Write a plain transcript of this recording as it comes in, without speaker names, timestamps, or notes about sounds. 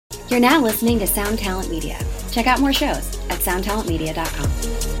You're now listening to Sound Talent Media. Check out more shows at soundtalentmedia.com.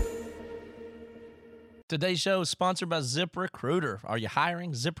 Today's show is sponsored by ZipRecruiter. Are you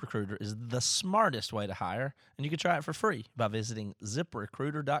hiring? ZipRecruiter is the smartest way to hire, and you can try it for free by visiting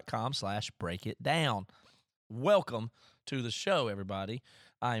ziprecruiter.com/breakitdown. Welcome to the show, everybody.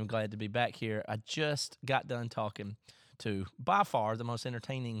 I am glad to be back here. I just got done talking to, by far, the most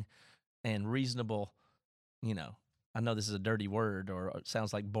entertaining and reasonable, I know this is a dirty word or it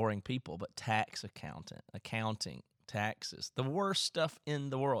sounds like boring people, but tax accountant, accounting, taxes, the worst stuff in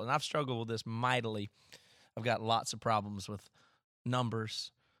the world. And I've struggled with this mightily. I've got lots of problems with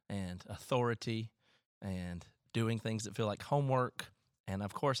numbers and authority and doing things that feel like homework. And,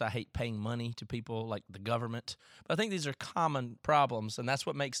 of course, I hate paying money to people like the government. But I think these are common problems, and that's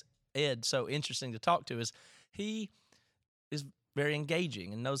what makes Ed so interesting to talk to is he is very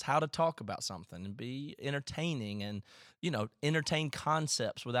engaging and knows how to talk about something and be entertaining and, entertain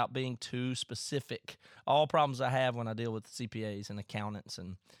concepts without being too specific. All problems I have when I deal with CPAs and accountants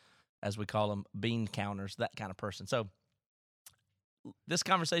and, as we call them, bean counters, that kind of person. So this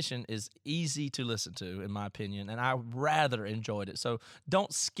conversation is easy to listen to, in my opinion, and I rather enjoyed it. So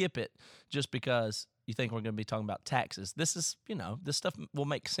don't skip it just because you think we're going to be talking about taxes. This is, this stuff will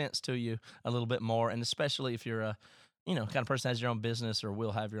make sense to you a little bit more, and especially if you're a kind of person that has your own business or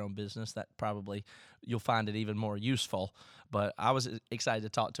will have your own business, that probably you'll find it even more useful. But I was excited to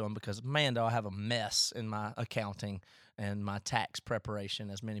talk to him because, man, do I have a mess in my accounting and my tax preparation,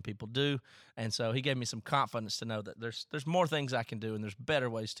 as many people do. And so he gave me some confidence to know that there's more things I can do and there's better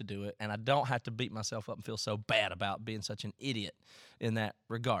ways to do it, and I don't have to beat myself up and feel so bad about being such an idiot in that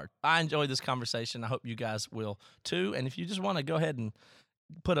regard. I enjoyed this conversation. I hope you guys will too. And if you just want to go ahead and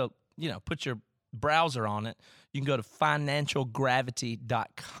put your browser on it, you can go to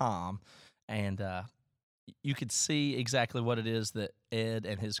financialgravity.com and you could see exactly what it is that Ed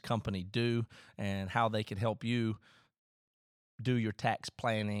and his company do and how they can help you do your tax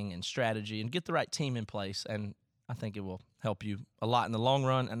planning and strategy and get the right team in place. And I think it will help you a lot in the long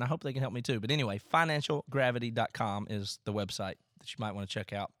run, and I hope they can help me too. But anyway, financialgravity.com is the website that you might want to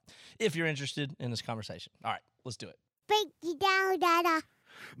check out if you're interested in this conversation. All right, let's do it. Break it down, Dada.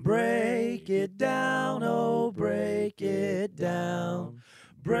 Break it down, oh, break it down.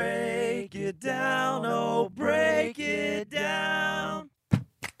 Break it down, oh, break it down.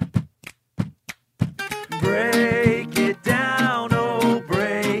 Break it down, oh,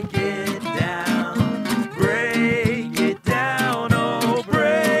 break it down. Break it down, oh,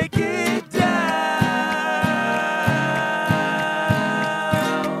 break it down.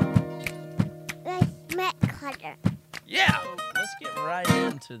 Let's make cutter. Yeah, let's get right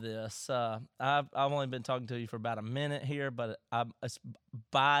into this. I've only been talking to you for about a minute here, but it's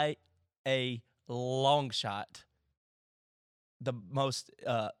by a long shot the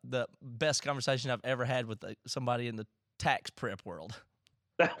best conversation I've ever had with somebody in the tax prep world.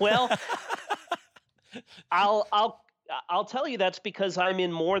 Well, I'll tell you that's because I'm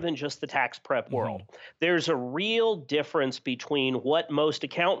in more than just the tax prep world. Mm-hmm. There's a real difference between what most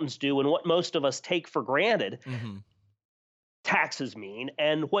accountants do and what most of us take for granted. Mm-hmm. Taxes mean,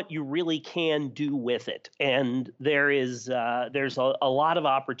 and what you really can do with it. And there's a lot of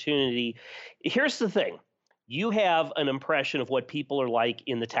opportunity. Here's the thing. You have an impression of what people are like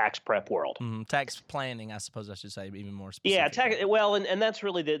in the tax prep world. Mm-hmm. Tax planning, I suppose I should say, even more specific. Yeah, and that's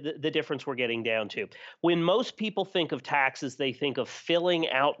really the difference we're getting down to. When most people think of taxes, they think of filling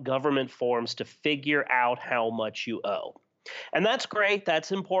out government forms to figure out how much you owe. And that's great.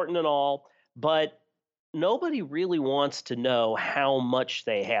 That's important and all. But nobody really wants to know how much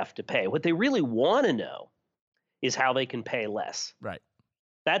they have to pay. What they really want to know is how they can pay less. Right.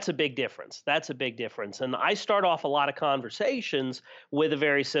 That's a big difference. And I start off a lot of conversations with a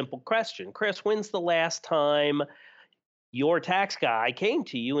very simple question. Chris, when's the last time your tax guy came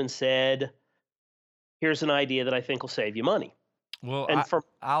to you and said, here's an idea that I think will save you money? Well,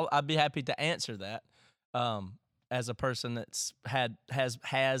 I'd be happy to answer that. As a person that's has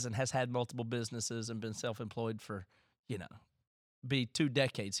had multiple businesses and been self-employed for, be 2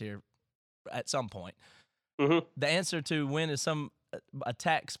 decades here at some point. Mm-hmm. The answer to when is a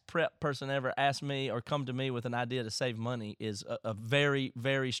tax prep person ever asked me or come to me with an idea to save money is a very,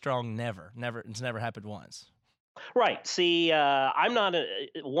 very strong never. It's never happened once. Right. See,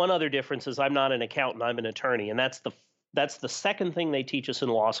 one other difference is I'm not an accountant, I'm an attorney, and that's the second thing they teach us in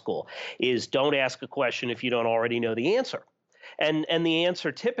law school is don't ask a question if you don't already know the answer. And the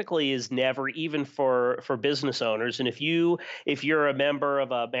answer typically is never, even for business owners. And if you're a member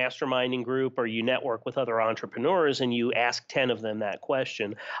of a masterminding group or you network with other entrepreneurs and you ask 10 of them that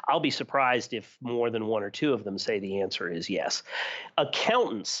question, I'll be surprised if more than 1 or 2 of them say the answer is yes.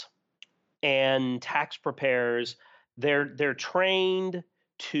 Accountants and tax preparers, they're trained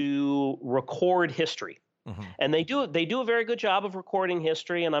to record history. And they do a very good job of recording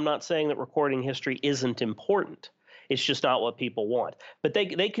history, and I'm not saying that recording history isn't important. It's just not what people want. But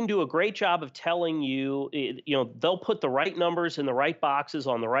they can do a great job of telling you, they'll put the right numbers in the right boxes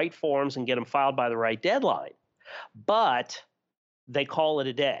on the right forms and get them filed by the right deadline. But they call it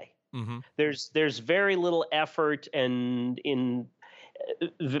a day. There's very little effort and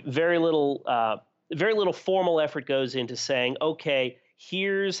very little formal effort goes into saying, okay,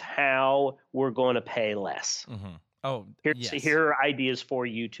 here's how we're going to pay less. Oh, here are ideas for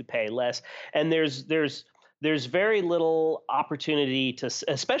you to pay less. And there's very little opportunity to,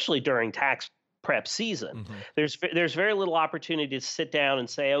 especially during tax prep season, there's very little opportunity to sit down and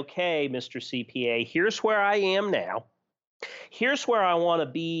say, okay, Mr. CPA, here's where I am now. Here's where I want to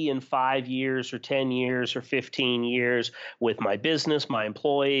be in 5 years or 10 years or 15 years with my business, my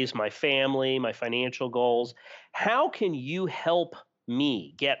employees, my family, my financial goals. How can you help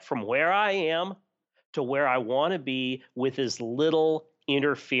me get from where I am to where I want to be with as little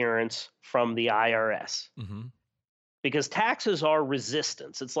interference from the IRS? Because taxes are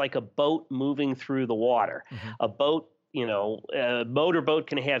resistance. It's like a boat moving through the water. A boat, a motorboat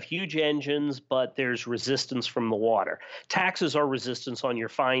can have huge engines, but there's resistance from the water. Taxes are resistance on your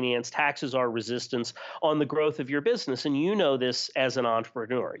finance. Taxes are resistance on the growth of your business. And you know this as an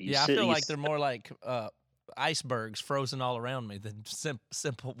entrepreneur. I feel like they're more like icebergs frozen all around me than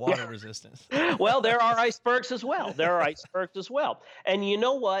simple water resistance. Well, there are icebergs as well. And you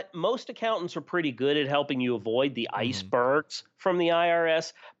know what? Most accountants are pretty good at helping you avoid the icebergs from the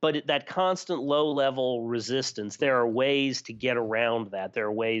IRS, but that constant low-level resistance, there are ways to get around that. There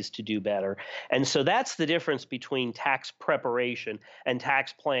are ways to do better. And so that's the difference between tax preparation and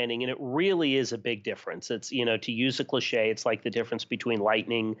tax planning, and it really is a big difference. It's, to use a cliche, it's like the difference between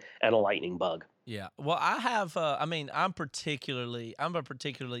lightning and a lightning bug. Yeah. Well, I have, I'm a particularly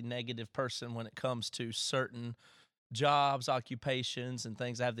negative person when it comes to certain jobs, occupations, and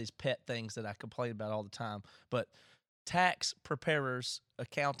things. I have these pet things that I complain about all the time. But tax preparers,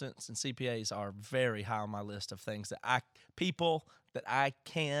 accountants, and CPAs are very high on my list of things that people that I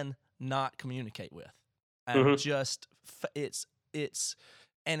cannot communicate with. And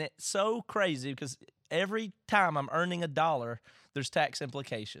it's so crazy because every time I'm earning $1, there's tax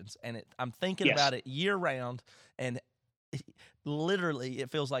implications, and I'm thinking about it year round, and literally it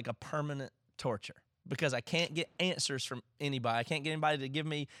feels like a permanent torture because I can't get answers from anybody. I can't get anybody to give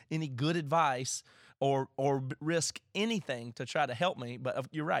me any good advice or risk anything to try to help me. But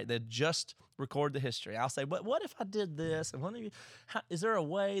you're right; they just record the history. I'll say, "But what if I did this? And is there a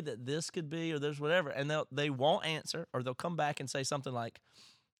way that this could be, or there's whatever?" And they won't answer, or they'll come back and say something like,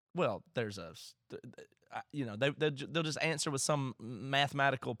 "Well, there's they'll just answer with some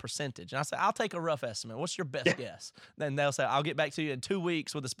mathematical percentage." And I say, "I'll take a rough estimate. What's your best guess?" Then they'll say, "I'll get back to you in 2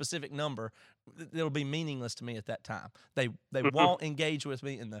 weeks with a specific number." It'll be meaningless to me at that time. They won't engage with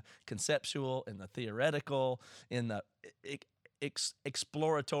me in the conceptual, in the theoretical, in the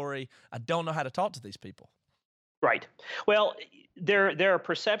exploratory. I don't know how to talk to these people. Right. Well, there are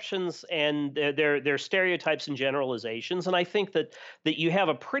perceptions and there are stereotypes and generalizations, and I think that you have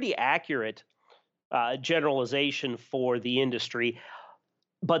a pretty accurate generalization for the industry.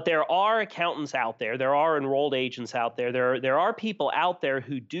 But there are accountants out there, there are enrolled agents out there, there are people out there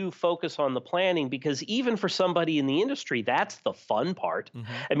who do focus on the planning, because even for somebody in the industry, that's the fun part.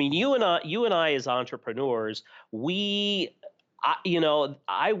 I mean, you and I as entrepreneurs,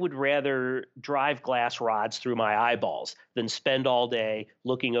 I would rather drive glass rods through my eyeballs than spend all day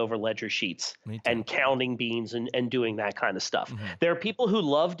looking over ledger sheets and counting beans and doing that kind of stuff. There are people who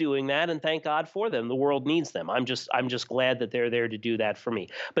love doing that, and thank God for them. The world needs them. I'm just glad that they're there to do that for me.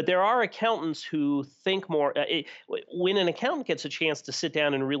 But there are accountants who think more. When an accountant gets a chance to sit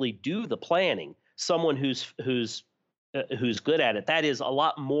down and really do the planning, someone who's good at it, that is a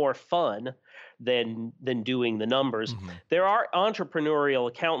lot more fun than doing the numbers. There are entrepreneurial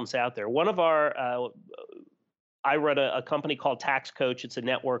accountants out there. One of our I run a company called Tax Coach. It's a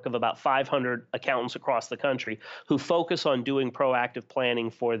network of about 500 accountants across the country who focus on doing proactive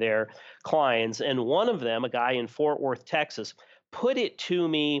planning for their clients. And one of them, a guy in Fort Worth, Texas, put it to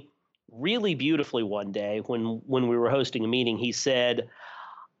me really beautifully one day when we were hosting a meeting. He said,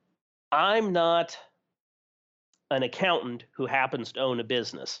 "I'm not an accountant who happens to own a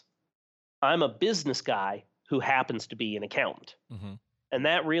business. I'm a business guy who happens to be an accountant." And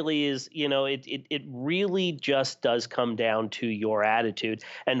that really is, it really just does come down to your attitude.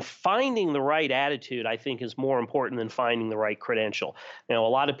 And finding the right attitude, I think, is more important than finding the right credential. A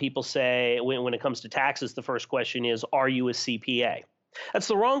lot of people say when it comes to taxes, the first question is, are you a CPA? That's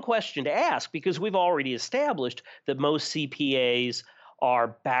the wrong question to ask because we've already established that most CPAs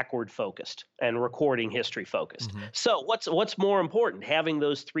are backward focused and recording history focused. Mhm. So what's more important, having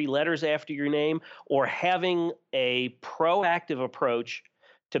those 3 letters after your name or having a proactive approach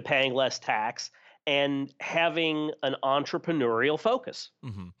to paying less tax and having an entrepreneurial focus?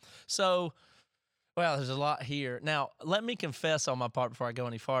 Mhm. So, well, there's a lot here. Now, let me confess on my part before I go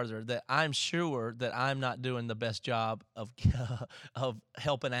any farther that I'm sure that I'm not doing the best job of of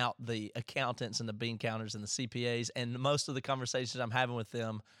helping out the accountants and the bean counters and the CPAs, and most of the conversations I'm having with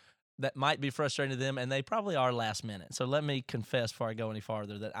them that might be frustrating to them, and they probably are last minute. So let me confess before I go any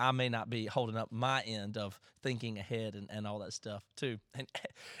farther that I may not be holding up my end of thinking ahead and all that stuff too.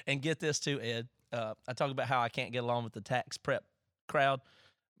 And get this too, Ed. I talk about how I can't get along with the tax prep crowd.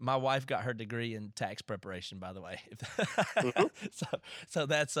 My wife got her degree in tax preparation, by the way. Mhm. So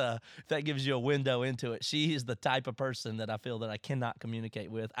that's that gives you a window into it. She is the type of person that I feel that I cannot communicate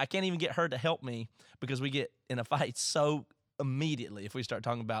with. I can't even get her to help me because we get in a fight so immediately if we start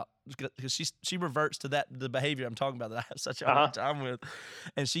talking about, because she reverts to the behavior I'm talking about that I have such a hard time with,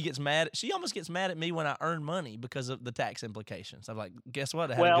 and she gets mad. She almost gets mad at me when I earn money because of the tax implications. I'm like, guess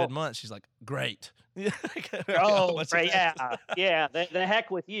what? I had a good month. She's like, great. Oh, right, yeah. The heck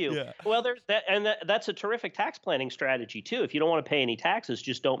with you. Yeah. Well, there's that, and that's a terrific tax planning strategy too. If you don't want to pay any taxes,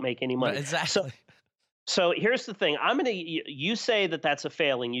 just don't make any money. Right, exactly. So here's the thing. You say that that's a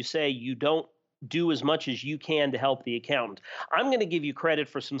failing. You say you don't do as much as you can to help the accountant. I'm going to give you credit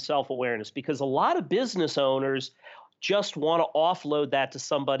for some self-awareness because a lot of business owners just want to offload that to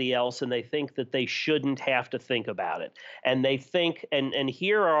somebody else and they think that they shouldn't have to think about it. And they think, and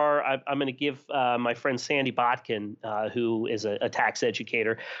here are, I'm going to give my friend Sandy Botkin, who is a tax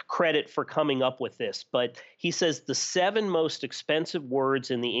educator, credit for coming up with this. But he says the 7 most expensive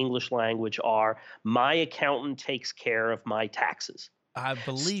words in the English language are, my accountant takes care of my taxes. I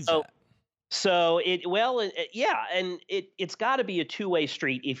believe So- that. So it's got to be a two-way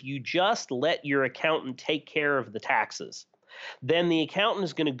street. If you just let your accountant take care of the taxes, then the accountant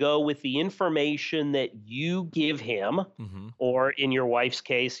is going to go with the information that you give him, Mm-hmm. or in your wife's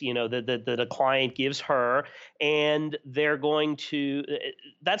case, that a client gives her, and they're going to.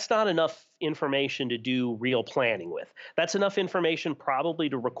 That's not enough information to do real planning with. That's enough information probably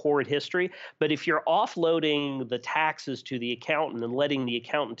to record history. But if you're offloading the taxes to the accountant and letting the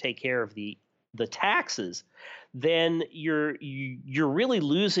accountant take care of the taxes, then you're really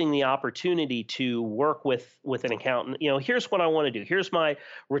losing the opportunity to work with an accountant. Here's what I want to do. Here's my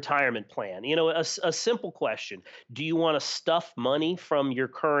retirement plan. A simple question. Do you want to stuff money from your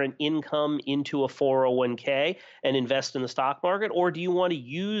current income into a 401k and invest in the stock market? Or do you want to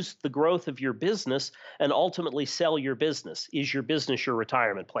use the growth of your business and ultimately sell your business? Is your business your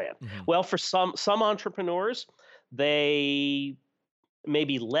retirement plan? Mm-hmm. Well, for some entrepreneurs, they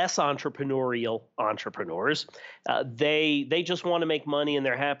maybe less entrepreneurial entrepreneurs, they just want to make money and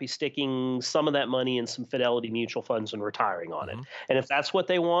they're happy sticking some of that money in some Fidelity mutual funds and retiring on it. And if that's what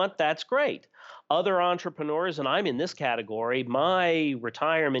they want, that's great. Other entrepreneurs, and I'm in this category, my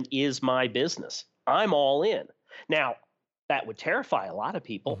retirement is my business. I'm all in. Now, that would terrify a lot of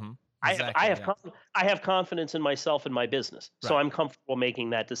people. Mm-hmm. I have confidence in myself and my business, so Right. I'm comfortable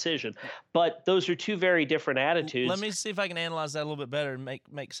making that decision. But those are two very different attitudes. Let me see if I can analyze that a little bit better and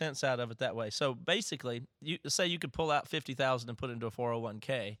make sense out of it that way. So basically, you say you could pull out $50,000 and put it into a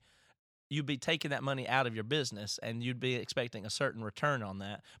 401k. You'd be taking that money out of your business, and you'd be expecting a certain return on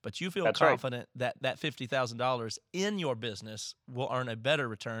that. But you feel That's right. confident that $50,000 in your business will earn a better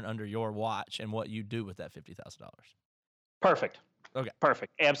return under your watch and what you do with that $50,000. Perfect. Okay.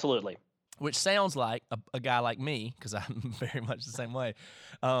 Perfect. Absolutely. Which sounds like a guy like me, because I'm very much the same way.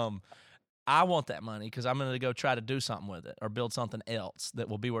 I want that money because I'm going to go try to do something with it or build something else that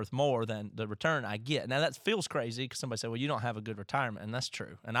will be worth more than the return I get. Now, that feels crazy because somebody said, well, you don't have a good retirement, and that's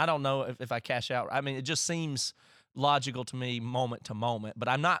true. And I don't know if I cash out. I mean, it just seems logical to me moment to moment, but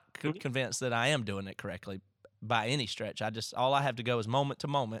I'm not convinced that I am doing it correctly by any stretch. All I have to go is moment to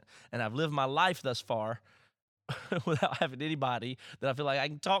moment, and I've lived my life thus far without having anybody that I feel like I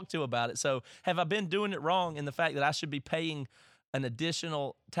can talk to about it. So have I been doing it wrong in the fact that I should be paying an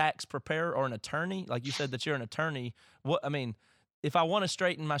additional tax preparer or an attorney? Like you said that you're an attorney. If I want to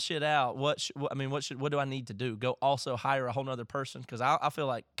straighten my shit out, what do I need to do? Go also hire a whole nother person? Because I feel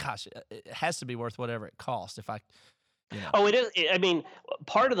like, gosh, it has to be worth whatever it costs. Oh, it is. I mean,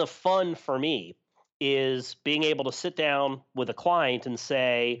 part of the fun for me is being able to sit down with a client and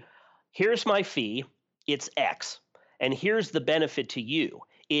say, here's my fee. It's X. And here's the benefit to you.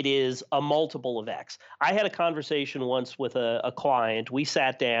 it is a multiple of X. I had a conversation once with a client. We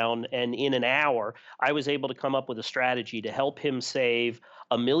sat down, and in an hour, I was able to come up with a strategy to help him save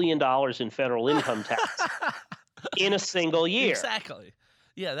 $1 million in federal income tax in a single year. Exactly.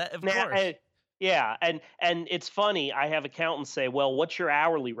 Yeah, that of Now, course. yeah, and it's funny. I have accountants say, "Well, what's your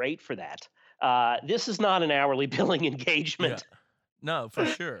hourly rate for that?" This is not an hourly billing engagement. Yeah. No, for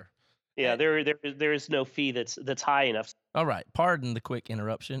sure. Yeah, there is no fee that's high enough. All right. Pardon the quick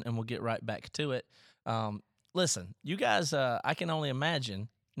interruption, and we'll get right back to it. Listen, you guys, I can only imagine,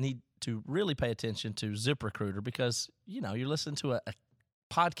 need to really pay attention to ZipRecruiter because, you're listening to a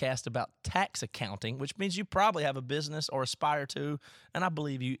podcast about tax accounting, which means you probably have a business or aspire to. And I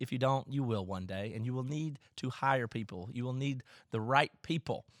believe you, if you don't, you will one day. And you will need to hire people. You will need the right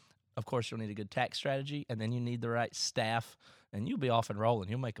people. Of course, you'll need a good tax strategy, and then you need the right staff, and you'll be off and rolling.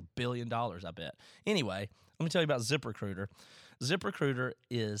 You'll make $1 billion, I bet. Anyway, let me tell you about ZipRecruiter. ZipRecruiter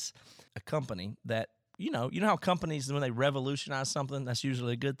is a company that, you know how companies, when they revolutionize something, that's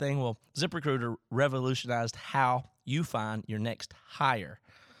usually a good thing? Well, ZipRecruiter revolutionized how you find your next hire.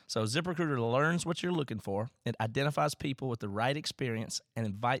 So ZipRecruiter learns what you're looking for. It identifies people with the right experience and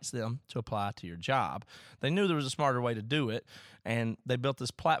invites them to apply to your job. They knew there was a smarter way to do it, and they built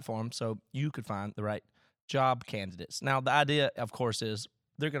this platform so you could find the right job candidates. Now, the idea, of course, is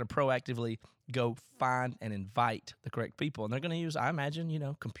they're going to proactively go find and invite the correct people. And they're going to use, I imagine,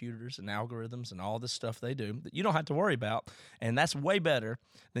 computers and algorithms and all this stuff they do that you don't have to worry about. And that's way better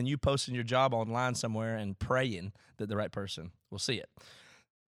than you posting your job online somewhere and praying that the right person will see it.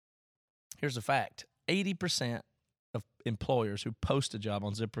 Here's a fact. 80% of employers who post a job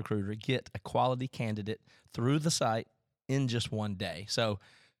on ZipRecruiter get a quality candidate through the site in just one day. So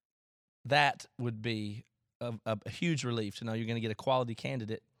that would be a huge relief to know you're going to get a quality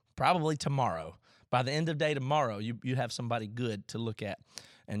candidate probably tomorrow. By the end of day tomorrow, you have somebody good to look at,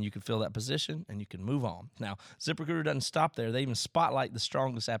 and you can fill that position, and you can move on. Now, ZipRecruiter doesn't stop there. They even spotlight the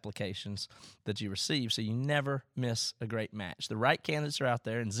strongest applications that you receive, so you never miss a great match. The right candidates are out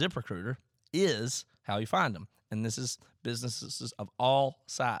there, and ZipRecruiter is how you find them. And this is businesses of all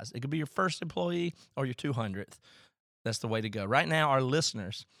size. It could be your first employee or your 200th. That's the way to go. Right now, our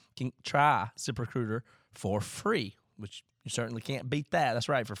listeners can try ZipRecruiter for free, which you certainly can't beat that. That's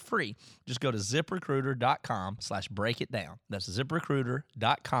right, for free. Just go to ZipRecruiter.com/breakitdown. That's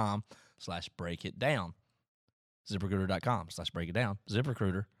ZipRecruiter.com/breakitdown. ZipRecruiter.com/breakitdown.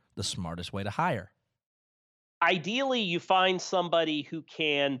 ZipRecruiter, the smartest way to hire. Ideally, you find somebody who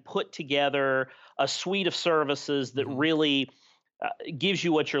can put together a suite of services that really gives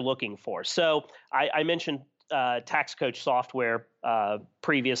you what you're looking for. So I mentioned Tax Coach software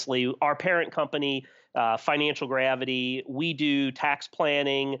previously. Our parent company, Financial Gravity, we do tax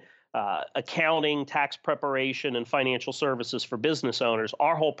planning, accounting, tax preparation, and financial services for business owners.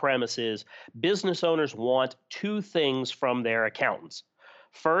 Our whole premise is business owners want two things from their accountants.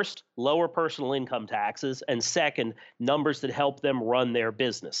 First, lower personal income taxes, and second, numbers that help them run their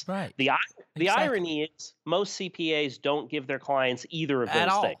business. Right. The Exactly. irony is most CPAs don't give their clients either of At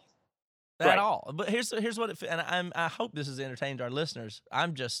those all. things. At Right. all. But here's what and I hope this has entertained our listeners.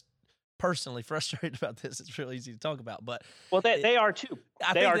 I'm just personally frustrated about this. It's real easy to talk about, but Well, they are too.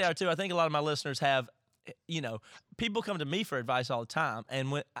 I think they are too. I think a lot of my listeners have, people come to me for advice all the time,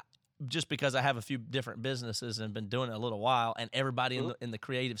 and just because I have a few different businesses and been doing it a little while, and everybody in the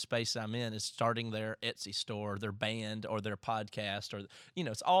creative space I'm in is starting their Etsy store, their band, or their podcast, or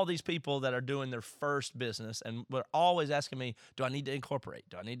it's all these people that are doing their first business, and they're always asking me, do I need to incorporate?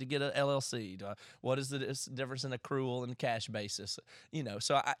 Do I need to get an LLC? What is the difference in accrual and cash basis?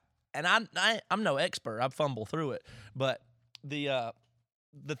 So I'm no expert. I fumble through it, but the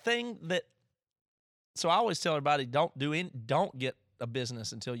thing that, so I always tell everybody, don't get a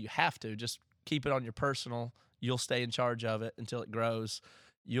business until you have to. Just keep it on your personal. You'll stay in charge of it until it grows.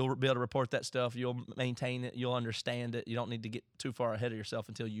 You'll be able to report that stuff. You'll maintain it. You'll understand it. You don't need to get too far ahead of yourself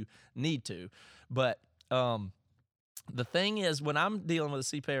until you need to. But the thing is, when I'm dealing with a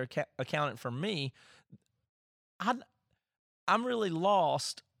CPA or accountant, for me, I'm really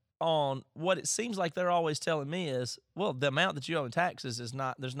lost on what it seems like they're always telling me is, well, the amount that you owe in taxes is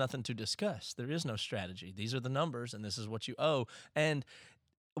not, there's nothing to discuss. There is no strategy. These are the numbers, and this is what you owe. And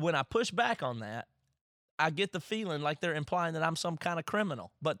when I push back on that, I get the feeling like they're implying that I'm some kind of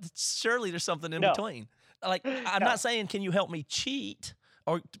criminal. But surely there's something in between. Like, I'm not saying, can you help me cheat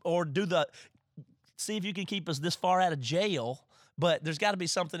or see if you can keep us this far out of jail, but there's got to be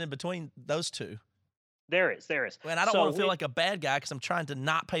something in between those two. There is. And I don't want to feel like a bad guy because I'm trying to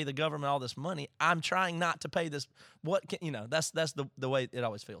not pay the government all this money. I'm trying not to pay this. That's the way it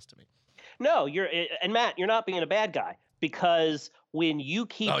always feels to me. No, and Matt, you're not being a bad guy. because when you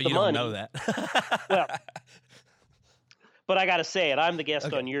keep Oh, the you money, don't know that. well, but I got to say it. I'm the guest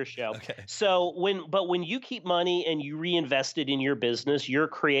Okay. on your show. Okay. So when you keep money and you reinvest it in your business, you're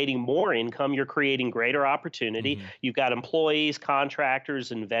creating more income. You're creating greater opportunity. Mhm. You've got employees,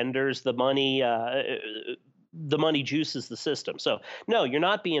 contractors, and vendors. The money juices the system. So no, you're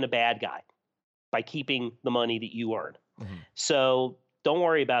not being a bad guy by keeping the money that you earn. Mhm. So don't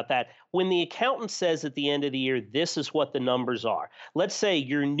worry about that. When the accountant says at the end of the year, this is what the numbers are. Let's say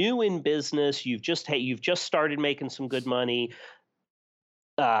you're new in business, you've just started making some good money.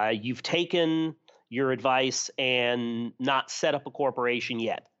 You've taken your advice and not set up a corporation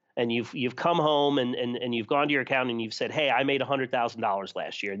yet. And you've come home and you've gone to your accountant and you've said, hey, I made $100,000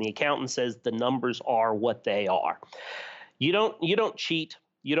 last year. And the accountant says the numbers are what they are. You don't cheat.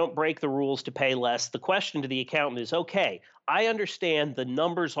 You don't break the rules to pay less. The question to the accountant is, okay, I understand the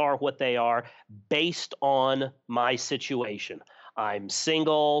numbers are what they are based on my situation. I'm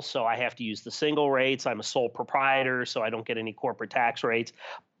single, so I have to use the single rates. I'm a sole proprietor, so I don't get any corporate tax rates,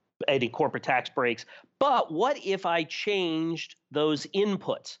 any corporate tax breaks. But what if I changed those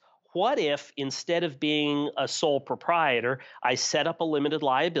inputs? What if instead of being a sole proprietor, I set up a limited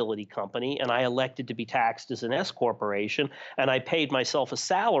liability company and I elected to be taxed as an S corporation and I paid myself a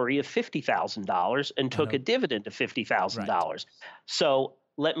salary of $50,000 and took a dividend of $50,000? Right. So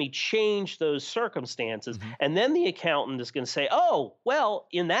let me change those circumstances. Mhm. And then the accountant is going to say, oh, well,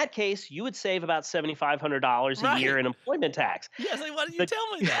 in that case, you would save about $7,500 a year Right. in employment tax. Yeah, it's like, why didn't you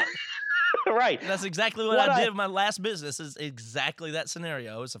tell me that? Right. That's exactly what I did in my last business. Is exactly that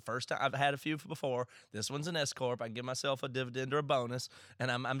scenario. It's the first time I've had a few before. This one's an S corp. I can give myself a dividend or a bonus, and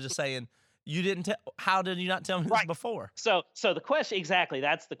I'm just saying, you didn't tell. How did you not tell me this before? So the question, exactly,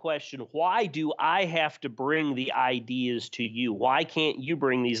 that's the question. Why do I have to bring the ideas to you? Why can't you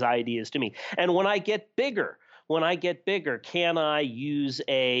bring these ideas to me? And when I get bigger, can I use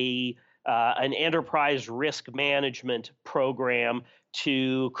an enterprise risk management program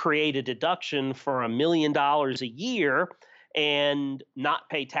to create a deduction for $1 million a year and not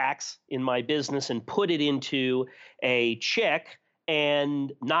pay tax in my business and put it into a check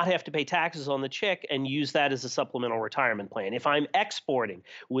and not have to pay taxes on the check and use that as a supplemental retirement plan? If I'm exporting,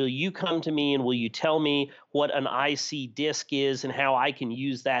 will you come to me and will you tell me what an IC disc is and how I can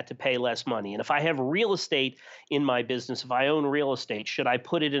use that to pay less money? And if I have real estate in my business, if I own real estate, should I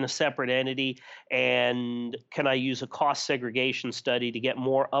put it in a separate entity? And can I use a cost segregation study to get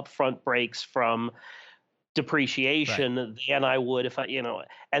more upfront breaks from depreciation than I would if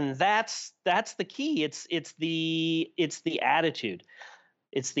and that's the key. It's the attitude.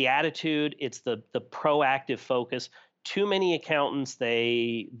 It's the attitude. It's the proactive focus. Too many accountants,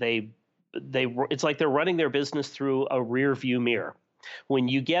 it's like they're running their business through a rear view mirror. When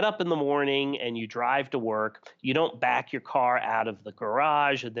you get up in the morning and you drive to work, you don't back your car out of the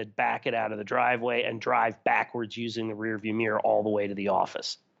garage and then back it out of the driveway and drive backwards using the rear view mirror all the way to the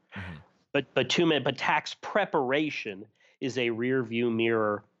office. Mm-hmm. But tax preparation is a rear view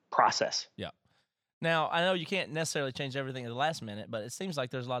mirror process. Yeah. Now, I know you can't necessarily change everything at the last minute, but it seems like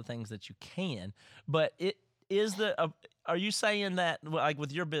there's a lot of things that you can. But it is are you saying that, like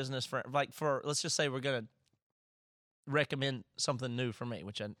with your business, for let's just say we're going to recommend something new for me,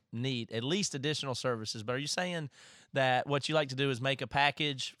 which I need at least additional services, but are you saying that what you like to do is make a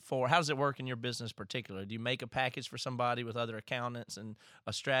package for, how does it work in your business particularly? Do you make a package for somebody with other accountants and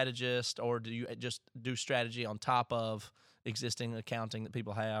a strategist, or do you just do strategy on top of existing accounting that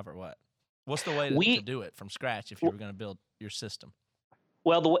people have, or what? What's the way to do it from scratch if you were going to build your system?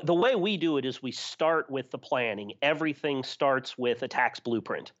 Well, the way we do it is we start with the planning. Everything starts with a tax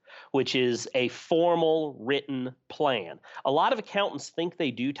blueprint, which is a formal written plan. A lot of accountants think they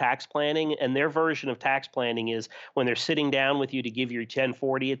do tax planning, and their version of tax planning is when they're sitting down with you to give your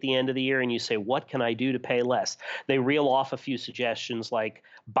 1040 at the end of the year and you say, what can I do to pay less? They reel off a few suggestions like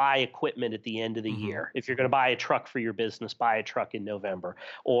buy equipment at the end of the year. If you're going to buy a truck for your business, buy a truck in November.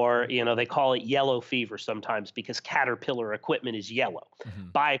 Or, they call it yellow fever sometimes because Caterpillar equipment is yellow.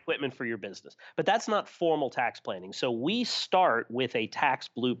 Buy equipment for your business. But that's not formal tax planning. So we start with a tax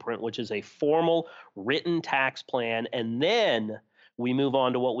blueprint, which is a formal written tax plan, and then we move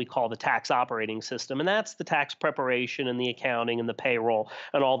on to what we call the tax operating system, and that's the tax preparation and the accounting and the payroll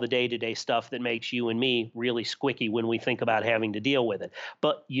and all the day-to-day stuff that makes you and me really squicky when we think about having to deal with it.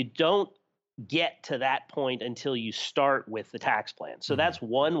 But you don't get to that point until you start with the tax plan. So that's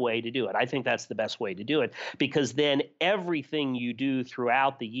one way to do it. I think that's the best way to do it, because then everything you do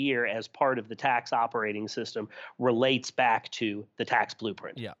throughout the year as part of the tax operating system relates back to the tax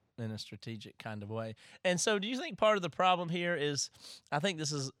blueprint. Yeah, in a strategic kind of way. And so do you think part of the problem here is, I think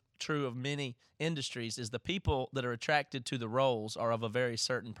this is true of many industries, is the people that are attracted to the roles are of a very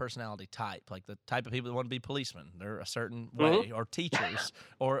certain personality type, like the type of people that want to be policemen. They're a certain way, or teachers,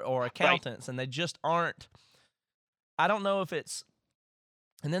 or accountants, and they just aren't. I don't know if it's.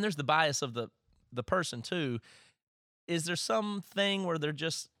 And then there's the bias of the person too. Is there something where they're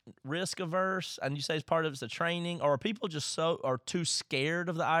just risk averse, and you say it's part of the training, or are people just are too scared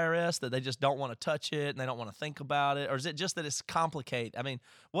of the IRS that they just don't want to touch it and they don't want to think about it, or is it just that it's complicated? I mean,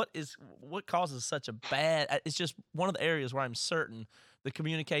 what causes such a bad? It's just one of the areas where I'm certain the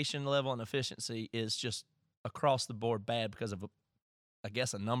communication level and efficiency is just across the board bad because of, I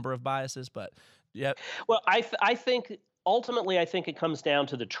guess, a number of biases. But yeah, well, I think. Ultimately, I think it comes down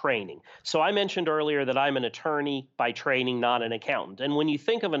to the training. So I mentioned earlier that I'm an attorney by training, not an accountant. And when you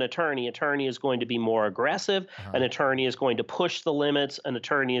think of an attorney is going to be more aggressive. An attorney is going to push the limits. An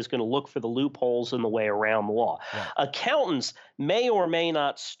attorney is going to look for the loopholes in the way around the law. Right. Accountants may or may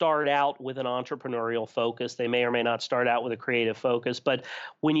not start out with an entrepreneurial focus. They may or may not start out with a creative focus. But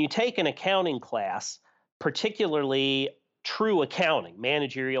when you take an accounting class, particularly true accounting,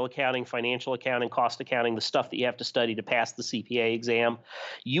 managerial accounting, financial accounting, cost accounting, the stuff that you have to study to pass the CPA exam,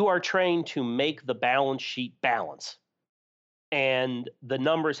 you are trained to make the balance sheet balance. And the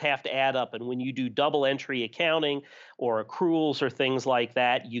numbers have to add up. And when you do double entry accounting or accruals or things like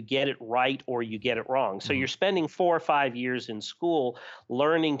that, you get it right or you get it wrong. So you're spending 4 or 5 years in school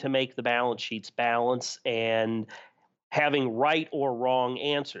learning to make the balance sheets balance and having right or wrong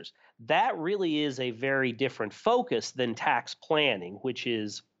answers. That really is a very different focus than tax planning, which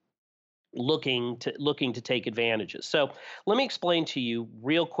is looking to take advantages. So let me explain to you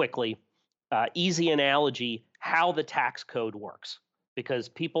real quickly, easy analogy, how the tax code works, because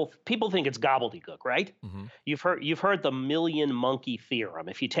people think it's gobbledygook, right? Mm-hmm. You've heard the million monkey theorem.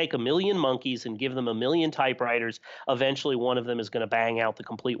 If you take a million monkeys and give them a million typewriters, eventually one of them is going to bang out the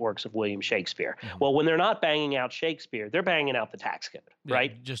complete works of William Shakespeare. Mm-hmm. Well, when they're not banging out Shakespeare, they're banging out the tax code,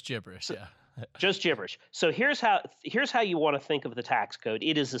 right? Just gibberish, yeah. Just gibberish. So here's how you want to think of the tax code.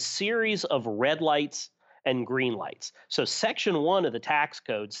 It is a series of red lights and green lights. So section 1 of the tax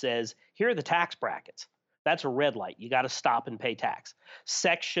code says, here are the tax brackets. That's a red light. You got to stop and pay tax.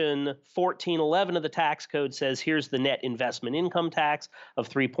 Section 1411 of the tax code says here's the net investment income tax of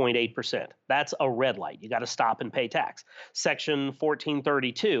 3.8%. That's a red light. You got to stop and pay tax. Section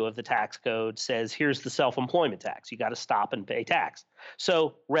 1432 of the tax code says here's the self-employment tax. You got to stop and pay tax.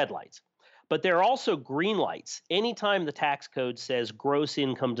 So red lights. But there are also green lights. Anytime the tax code says gross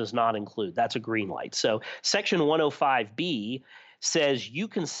income does not include, that's a green light. So section 105B says you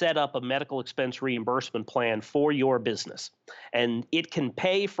can set up a medical expense reimbursement plan for your business, and it can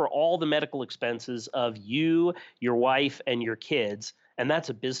pay for all the medical expenses of you, your wife, and your kids, and that's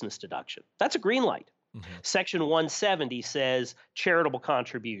a business deduction. That's a green light. Mm-hmm. Section 170 says charitable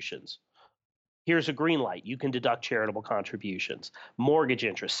contributions. Here's a green light. You can deduct charitable contributions. Mortgage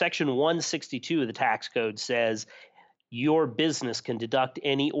interest. Section 162 of the tax code says your business can deduct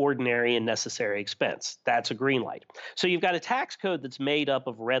any ordinary and necessary expense. That's a green light. So you've got a tax code that's made up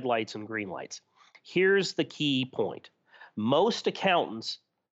of red lights and green lights. Here's the key point. Most accountants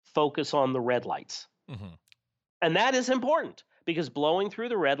focus on the red lights. Mm-hmm. And that is important because blowing through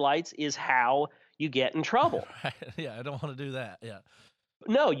the red lights is how you get in trouble. Yeah, I don't want to do that. Yeah.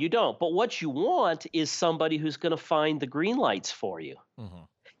 No, you don't. But what you want is somebody who's going to find the green lights for you. Mm-hmm.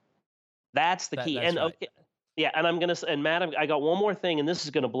 That's the key. That's and right. Okay. Yeah, and Matt, I got one more thing, and this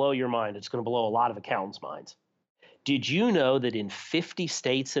is going to blow your mind. It's going to blow a lot of accountants' minds. Did you know that in 50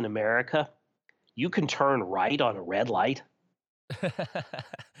 states in America, you can turn right on a red light?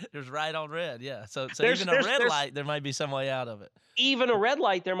 There's right on red, yeah. So even a red light, there might be some way out of it. Even a red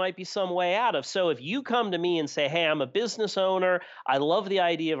light, there might be some way out of. So if you come to me and say, hey, I'm a business owner, I love the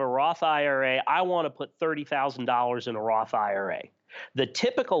idea of a Roth IRA, I want to put $30,000 in a Roth IRA. The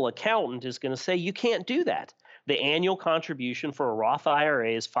typical accountant is going to say, you can't do that. The annual contribution for a Roth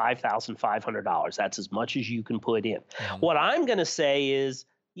IRA is $5,500. That's as much as you can put in. Mm-hmm. What I'm going to say is,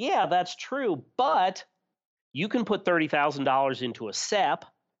 yeah, that's true, but you can put $30,000 into a SEP,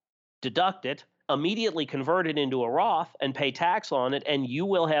 deduct it, immediately convert it into a Roth and pay tax on it, and you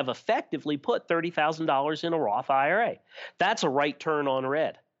will have effectively put $30,000 in a Roth IRA. That's a right turn on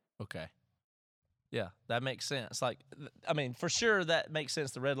red. Okay. Yeah, that makes sense. Like, I mean, for sure that makes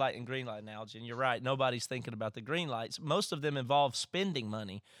sense, the red light and green light analogy. And you're right, nobody's thinking about the green lights. Most of them involve spending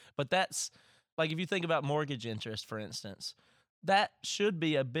money. But that's, like, if you think about mortgage interest, for instance, that should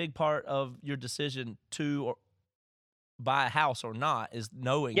be a big part of your decision to buy a house or not, is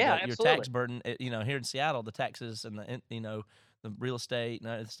knowing that absolutely. Your tax burden, here in Seattle, the taxes and the real estate and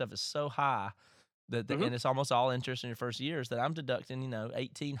that stuff is so high And it's almost all interest in your first years that I'm deducting,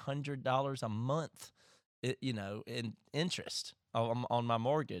 $1,800 a month, in interest on my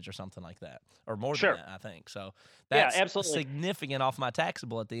mortgage or something like that, or more than that, I think. So that's absolutely significant off my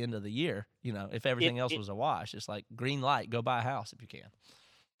taxable at the end of the year. If everything else was a wash, it's like green light, go buy a house if you can.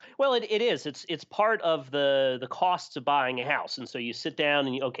 Well, it is. It's part of the costs of buying a house. And so you sit down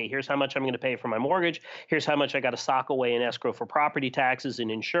and okay, here's how much I'm going to pay for my mortgage. Here's how much I got to sock away in escrow for property taxes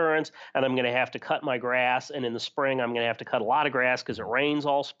and insurance. And I'm going to have to cut my grass. And in the spring, I'm going to have to cut a lot of grass because it rains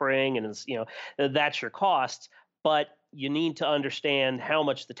all spring. And it's, that's your costs. But you need to understand how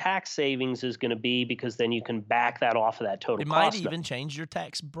much the tax savings is going to be, because then you can back that off of that total cost. It might even change your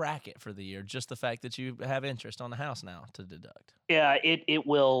tax bracket for the year, just the fact that you have interest on the house now to deduct. Yeah, it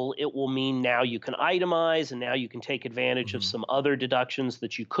will mean now you can itemize, and now you can take advantage of some other deductions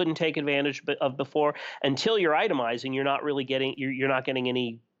that you couldn't take advantage of before. Until you're itemizing, you're not really getting you're not getting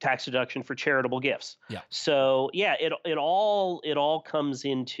any tax deduction for charitable gifts. Yeah. So yeah, it all comes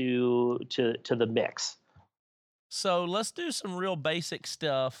into the mix. So let's do some real basic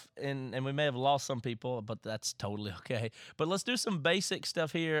stuff, and we may have lost some people, but that's totally okay. But let's do some basic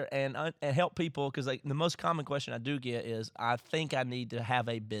stuff here and help people, because the most common question I do get is, I think I need to have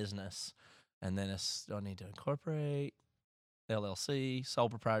a business, and then do I need to incorporate, LLC, sole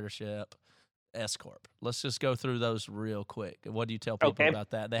proprietorship, S Corp? Let's just go through those real quick. What do you tell people about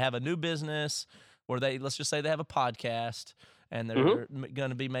that? They have a new business, or let's just say they have a podcast, and they're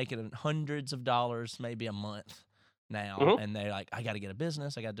going to be making hundreds of dollars, maybe a month now, and they're like, I got to get a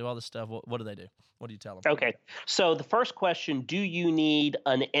business, I got to do all this stuff. What do they do? What do you tell them? Okay, so the first question, do you need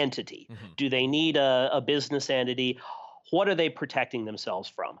an entity? Do they need a business entity? What are they protecting themselves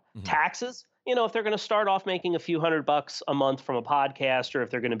from? Taxes? If they're going to start off making a few $100 a month from a podcast, or if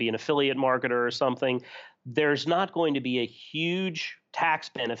they're going to be an affiliate marketer or something, there's not going to be a huge tax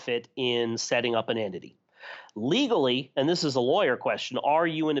benefit in setting up an entity. Legally, and this is a lawyer question, are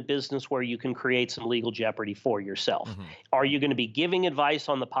you in a business where you can create some legal jeopardy for yourself? Are you going to be giving advice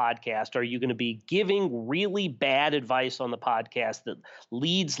on the podcast? Are you going to be giving really bad advice on the podcast that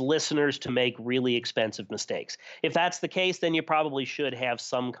leads listeners to make really expensive mistakes? If that's the case, then you probably should have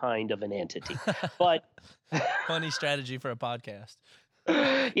some kind of an entity. But funny strategy for a podcast.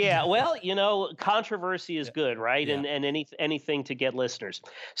 Yeah, well, controversy is good, right? Yeah. And anything to get listeners.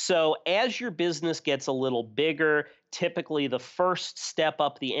 So as your business gets a little bigger, typically the first step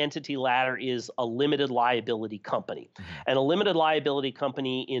up the entity ladder is a limited liability company. And a limited liability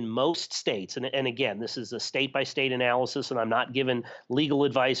company in most states, and again, this is a state-by-state analysis, and I'm not giving legal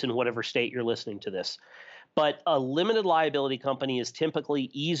advice in whatever state you're listening to this, but a limited liability company is typically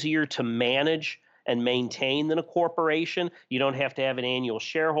easier to manage and maintain than a corporation. You don't have to have an annual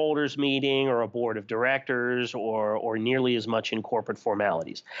shareholders meeting or a board of directors or nearly as much in corporate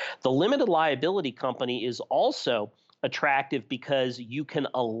formalities. The limited liability company is also attractive because you can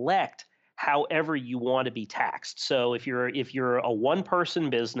elect however you want to be taxed. So if you're a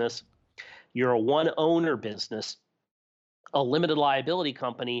one-person business, you're a one-owner business, a limited liability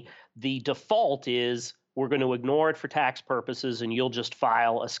company, the default is we're going to ignore it for tax purposes, and you'll just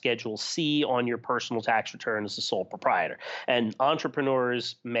file a Schedule C on your personal tax return as a sole proprietor. And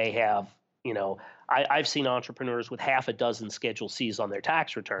entrepreneurs may have, I've seen entrepreneurs with half a dozen Schedule Cs on their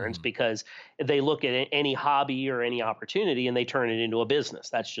tax returns because they look at any hobby or any opportunity and they turn it into a business.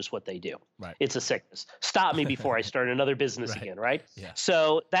 That's just what they do. Right. It's a sickness. Stop me before I start another business again, right? Yeah.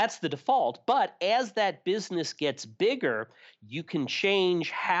 So that's the default. But as that business gets bigger, you can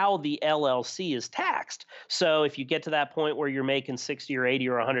change how the LLC is taxed. So if you get to that point where you're making $60,000 or $80,000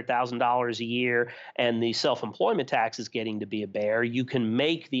 or $100,000 a year and the self-employment tax is getting to be a bear, you can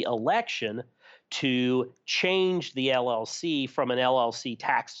make the election to change the LLC from an LLC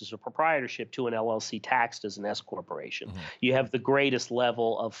taxed as a proprietorship to an LLC taxed as an S corporation. You have the greatest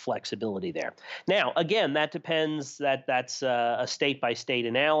level of flexibility there. Now, again, that depends. That's a state-by-state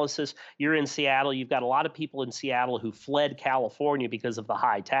analysis. You're in Seattle. You've got a lot of people in Seattle who fled California because of the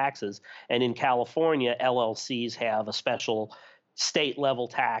high taxes. And in California, LLCs have a special state level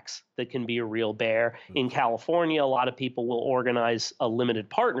tax that can be a real bear. In California, a lot of people will organize a limited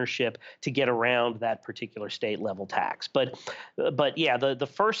partnership to get around that particular state level tax. But yeah, the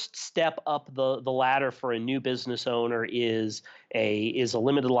first step up the ladder for a new business owner is a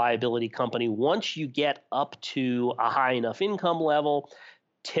limited liability company. Once you get up to a high enough income level,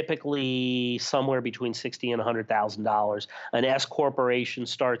 typically somewhere between $60,000 and $100,000, an S corporation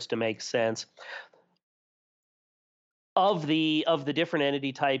starts to make sense. Of the different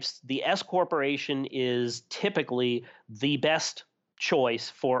entity types, the S corporation is typically the best choice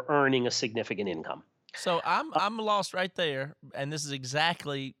for earning a significant income. So I'm lost right there, and this is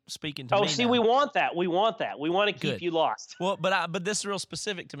exactly speaking to me. Oh, see, now. we want that. We want that. We want to keep Good. you lost. Well, but this is real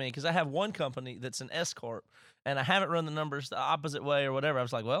specific to me because I have one company that's an S corp, and I haven't run the numbers the opposite way or whatever. I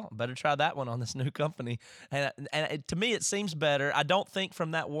was like, well, I better try that one on this new company, and to me it seems better. I don't think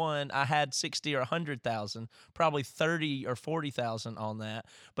from that one I had 60 or 100,000, probably 30 or 40,000 on that.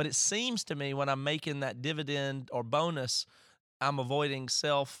 But it seems to me when I'm making that dividend or bonus, I'm avoiding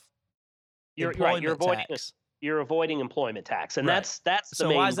You're right. tax. You're avoiding employment tax, and Right. that's the So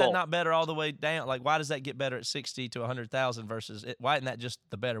main why is that goal. not better all the way down? Like, why does that get better at 60 to 100,000 versus why isn't that just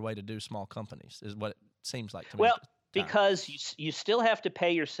the better way to do small companies? Is what it seems like to me. Well, at the time. because you still have to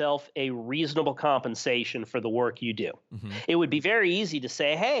pay yourself a reasonable compensation for the work you do. Mhm. It would be very easy to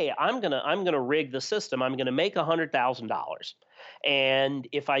say, "Hey, I'm gonna rig the system. I'm gonna make $100,000, and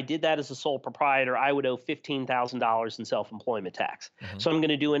if I did that as a sole proprietor, I would owe $15,000 in self-employment tax. Mhm. So I'm going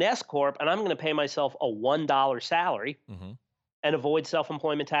to do an S corp, and I'm going to pay myself a $1 salary Mhm. and avoid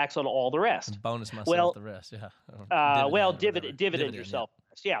self-employment tax on all the rest." And bonus myself Well, the rest. Yeah. Or dividend whatever. yourself.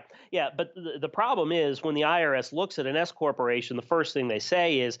 Yeah. But the problem is when the IRS looks at an S corporation, the first thing they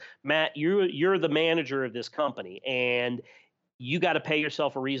say is, "Matt, you're the manager of this company, and you got to pay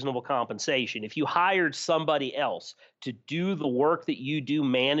yourself a reasonable compensation. If you hired somebody else to do the work that you do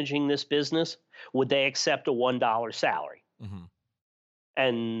managing this business, would they accept a $1 salary?" Mhm.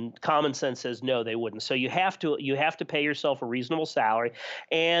 And common sense says no, they wouldn't. So you have to pay yourself a reasonable salary,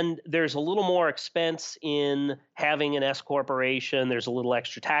 and there's a little more expense in having an S corporation. There's a little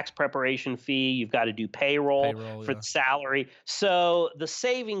extra tax preparation fee. You've got to do payroll for yeah. the salary. So the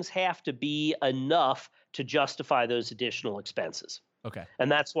savings have to be enough to justify those additional expenses. Okay. And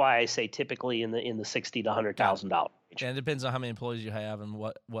that's why I say typically in the $60,000 to $100,000 range. And it depends on how many employees you have and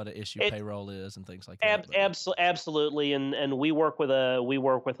what an issue payroll is and things like that. Absolutely, and we work with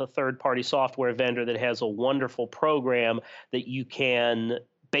a third-party software vendor that has a wonderful program that you can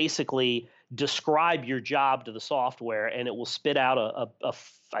basically describe your job to the software, and it will spit out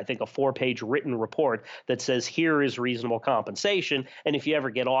I think a 4-page written report that says here is reasonable compensation. And if you ever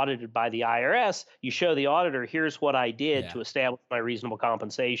get audited by the IRS, you show the auditor, here's what I did to establish my reasonable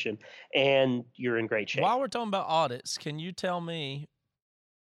compensation, and you're in great shape. While we're talking about audits, can you tell me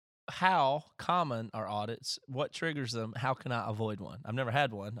how common are audits? What triggers them? How can I avoid one? I've never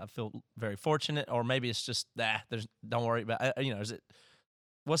had one. I feel very fortunate, or maybe it's just don't worry about it.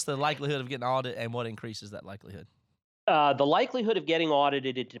 What's the likelihood of getting audited, and what increases that likelihood? The likelihood of getting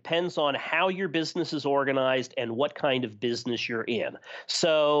audited, it depends on how your business is organized and what kind of business you're in.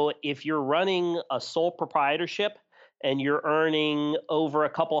 So if you're running a sole proprietorship and you're earning over a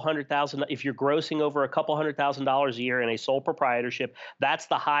couple $100,000, if you're grossing over a couple $100,000 a year in a sole proprietorship, that's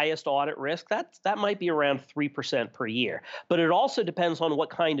the highest audit risk. That might be around 3% per year. But it also depends on what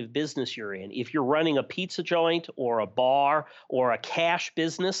kind of business you're in. If you're running a pizza joint or a bar or a cash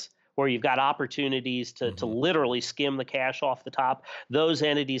business, where you've got opportunities to literally skim the cash off the top, those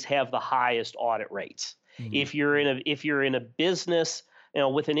entities have the highest audit rates. Mm-hmm. If you're in a business,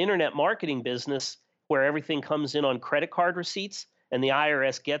 with an internet marketing business where everything comes in on credit card receipts, and the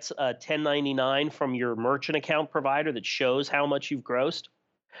IRS gets a 1099 from your merchant account provider that shows how much you've grossed,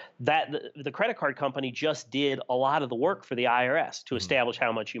 that the credit card company just did a lot of the work for the IRS to establish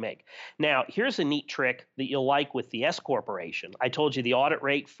how much you make. Now, here's a neat trick that you'll like with the S corporation. I told you the audit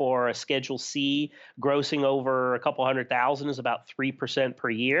rate for a Schedule C grossing over a couple $100,000 is about 3% per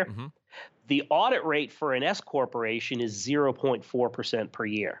year. Mm-hmm. The audit rate for an S corporation is 0.4% per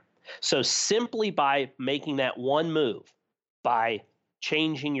year. So simply by making that one move, by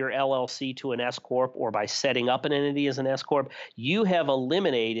changing your LLC to an S corp or by setting up an entity as an S corp, you have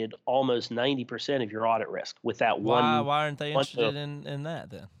eliminated almost 90% of your audit risk with that one. Why aren't they interested in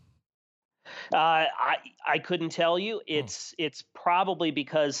that then? I couldn't tell you. It's probably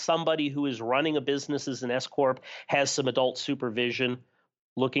because somebody who is running a business as an S corp has some adult supervision,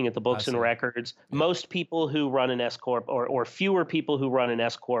 looking at the books and records. Yeah. Most people who run an S corp, or fewer people who run an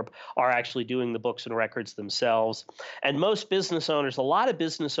S corp, are actually doing the books and records themselves. And most business owners, a lot of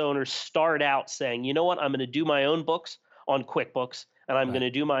business owners start out saying, you know what, I'm going to do my own books on QuickBooks, and I'm going to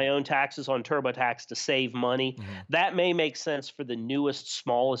do my own taxes on TurboTax to save money. Mm-hmm. That may make sense for the newest,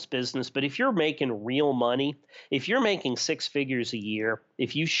 smallest business, but if you're making real money, if you're making 6 figures a year,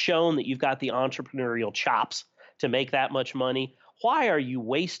 if you've shown that you've got the entrepreneurial chops to make that much money, why are you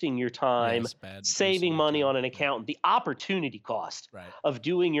wasting your time it's bad use of saving your money time. on an Yeah. accountant? The opportunity cost Right. of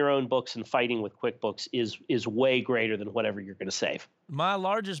doing your own books and fighting with QuickBooks is way greater than whatever you're going to save. My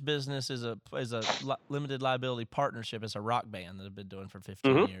largest business is a limited liability partnership. It's a rock band that I've been doing for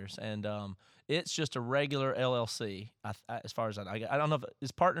 15 years, and it's just a regular LLC. As far as I don't know if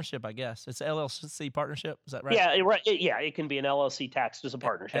it's partnership. I guess it's LLC partnership. Is that right? Yeah, right. Yeah, it can be an LLC taxed as a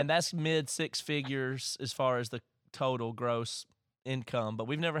partnership. And that's mid six figures as far as the total gross income. But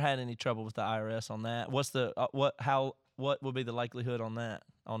we've never had any trouble with the IRS on that. What's the what would be the likelihood on that?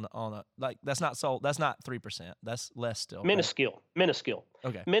 On a like that's not 3%. That's less still. Minuscule.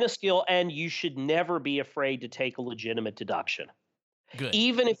 Okay. Minuscule, and you should never be afraid to take a legitimate deduction. Good.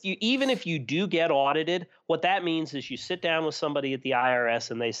 Even if you do get audited, what that means is you sit down with somebody at the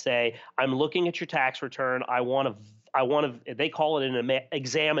IRS and they say, "I'm looking at your tax return. I want to." They call it an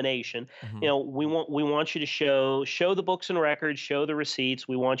examination. Mhm. You know, we want you to show the books and records, show the receipts.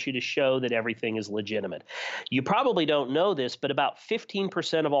 We want you to show that everything is legitimate. You probably don't know this, but about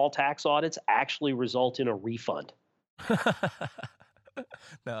 15% of all tax audits actually result in a refund.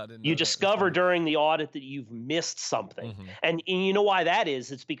 No, I didn't. You know that. discover during the audit that you've missed something. Mhm. And you know why that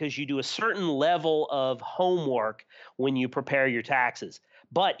is? It's because you do a certain level of homework when you prepare your taxes.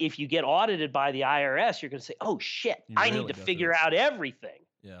 But if you get audited by the IRS, you're going to say, "Oh shit, You I really need to go through figure this. out everything.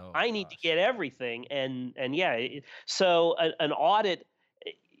 Yeah. Oh, I need to gosh. get everything." And yeah, so an audit,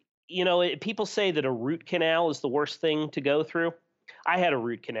 people say that a root canal is the worst thing to go through. I had a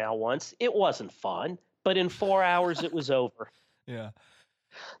root canal once. It wasn't fun, but in 4 hours it was over. Yeah.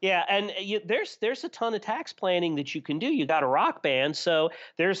 Yeah, and there's a ton of tax planning that you can do. You got a rock band, so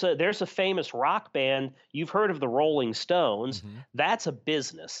there's a famous rock band. You've heard of the Rolling Stones. Mhm. That's a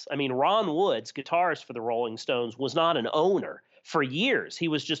business. I mean, Ron Woods, guitarist for the Rolling Stones, was not an owner for years. He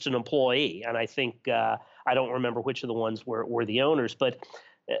was just an employee, and I think I don't remember which of the ones were the owners, but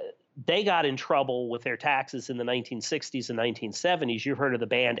they got in trouble with their taxes in the 1960s and 1970s. You've heard of the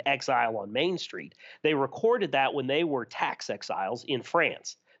band Exile on Main Street. They recorded that when they were tax exiles in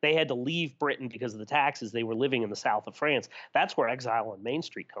France. They had to leave Britain because of the taxes. They were living in the south of France. That's where Exile on Main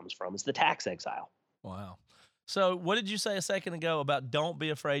Street comes from, is the tax exile. Wow. So, what did you say a second ago about don't be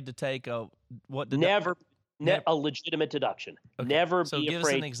afraid to take a what? Never Nev- a legitimate deduction. Okay. Never So be give us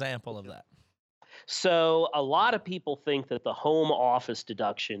afraid. an example of that. So a lot of people think that the home office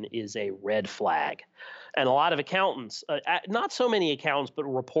deduction is a red flag. And a lot of accountants, not so many accountants, but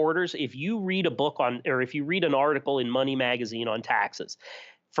reporters, if you read a book on, or if you read an article in Money Magazine on taxes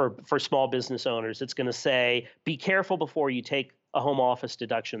for small business owners, it's going to say, be careful before you take a home office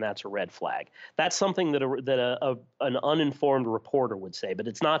deduction. That's a red flag. That's something that an uninformed reporter would say, but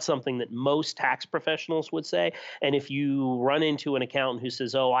it's not something that most tax professionals would say. And if you run into an accountant who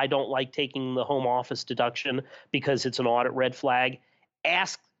says, "Oh, I don't like taking the home office deduction because it's an audit red flag,"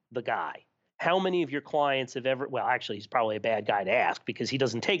 ask the guy. How many of your clients have ever, well, actually, he's probably a bad guy to ask because he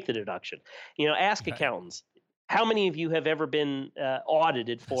doesn't take the deduction. Ask Right. accountants. How many of you have ever been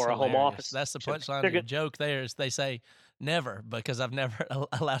audited for That's a home hilarious. office? That's the punchline They're of your good. joke there is they say never because I've never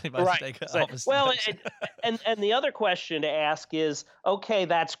allowed anybody Right. to take an So- office well, deduction. and the other question to ask is, okay,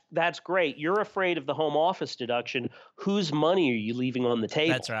 that's great. You're afraid of the home office deduction. Whose money are you leaving on the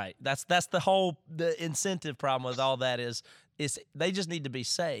table? That's right. That's the incentive problem with all that is they just need to be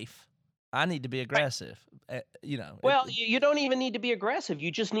safe. I need to be aggressive. Well, you don't even need to be aggressive.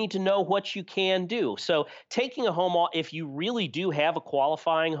 You just need to know what you can do. So taking a if you really do have a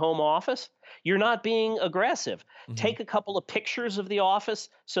qualifying home office, you're not being aggressive. Mhm. Take a couple of pictures of the office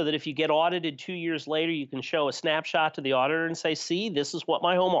so that if you get audited 2 years later, you can show a snapshot to the auditor and say, "See, this is what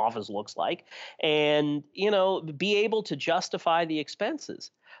my home office looks like." And, be able to justify the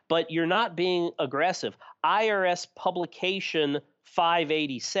expenses. But you're not being aggressive. IRS publication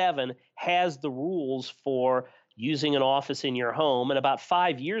 587 has the rules for using an office in your home. And about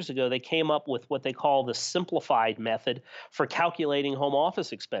 5 years ago, they came up with what they call the simplified method for calculating home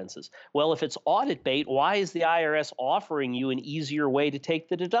office expenses. Well, if it's audit bait, why is the IRS offering you an easier way to take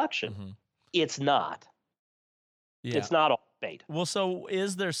the deduction? Mhm. It's not. Yeah. It's not audit bait. Well, so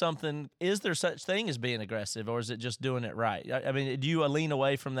is there such thing as being aggressive, or is it just doing it right? I mean, do you lean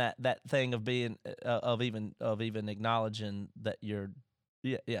away from that thing of being of even acknowledging that you're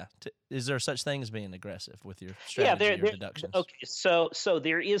is there such thing as being aggressive with your strategy or deductions? Okay, so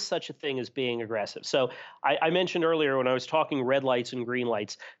there is such a thing as being aggressive. So I mentioned earlier when I was talking red lights and green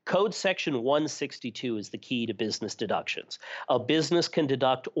lights, Code Section 162 is the key to business deductions. A business can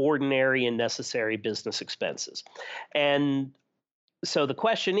deduct ordinary and necessary business expenses. And So the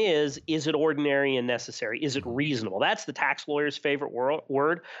question is it ordinary and necessary? Is it reasonable? That's the tax lawyer's favorite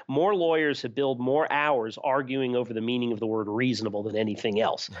word. More lawyers have billed more hours arguing over the meaning of the word reasonable than anything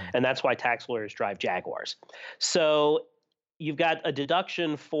else. And that's why tax lawyers drive Jaguars. So you've got a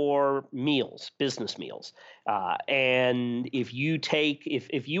deduction for meals, business meals. And if you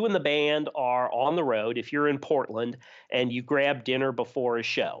and the band are on the road, if you're in Portland and you grab dinner before a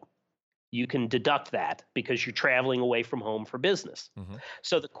show, you can deduct that because you're traveling away from home for business.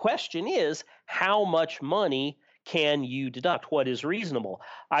 So the question is, how much money can you deduct? What is reasonable?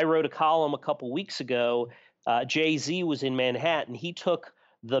 I wrote a column a couple weeks ago. Jay-Z was in Manhattan. He took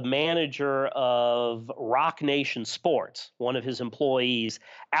the manager of Rock Nation Sports, one of his employees,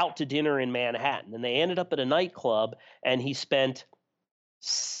 out to dinner in Manhattan. And they ended up at a nightclub, and he spent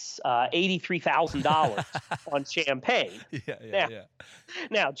 $83,000 on champagne.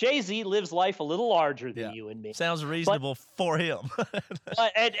 Now, Jay-Z lives life a little larger than you and me. Sounds reasonable for him.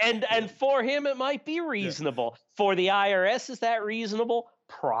 and for him, it might be reasonable. For the IRS, is that reasonable?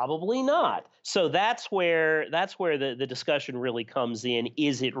 Probably not. So that's where the discussion really comes in.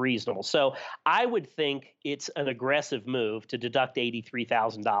 Is it reasonable? So I would think it's an aggressive move to deduct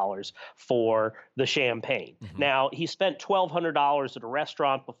 $83,000 for the champagne. Now, he spent $1,200 at a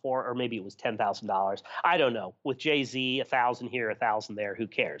restaurant before, or maybe it was $10,000. I don't know. With Jay-Z, $1,000 here, $1,000 there. Who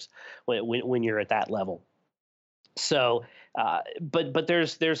cares when you're at that level? So, but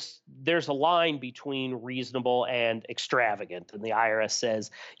there's a line between reasonable and extravagant, and the IRS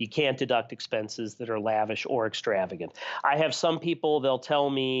says you can't deduct expenses that are lavish or extravagant. I have some people, they'll tell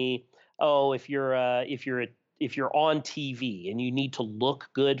me, oh, if you're on TV and you need to look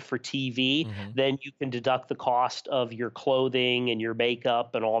good for TV, then you can deduct the cost of your clothing and your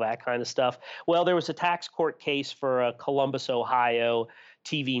makeup and all that kind of stuff. Well, there was a tax court case for a Columbus, Ohio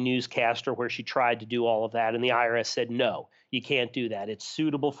TV newscaster where she tried to do all of that, and the IRS said, no, you can't do that. It's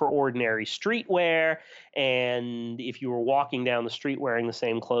suitable for ordinary streetwear, and if you were walking down the street wearing the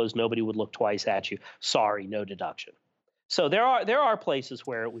same clothes, nobody would look twice at you. Sorry, no deduction. So there are places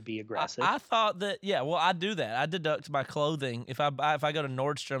where it would be aggressive. I thought that, I do that. I deduct my clothing. If I go to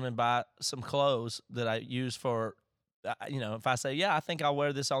Nordstrom and buy some clothes that I use for, if I say, I think I'll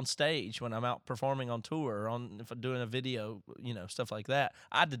wear this on stage when I'm out performing on tour, or if I'm doing a video, stuff like that,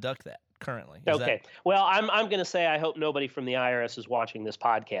 I deduct that currently. Okay. Well, I'm going to say I hope nobody from the IRS is watching this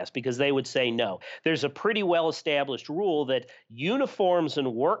podcast, because they would say no. There's a pretty well-established rule that uniforms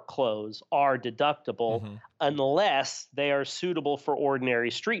and work clothes are deductible unless they are suitable for ordinary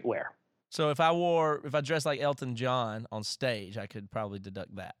streetwear. So if I dress like Elton John on stage, I could probably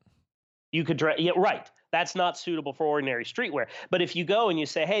deduct that. You could dress, right. That's not suitable for ordinary streetwear. But if you go and you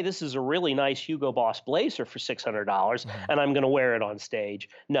say, hey, this is a really nice Hugo Boss blazer for $600 and I'm going to wear it on stage,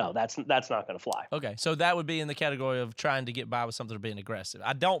 no, that's not going to fly. Okay, so that would be in the category of trying to get by with something or being aggressive.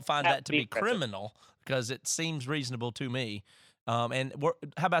 I don't find that to be criminal, because it seems reasonable to me. And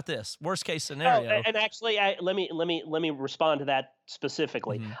how about this? Worst case scenario. Oh, and actually, let me respond to that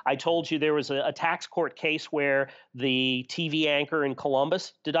specifically. I told you there was a tax court case where the TV anchor in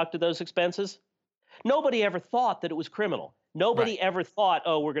Columbus deducted those expenses. Nobody ever thought that it was criminal. Nobody ever thought,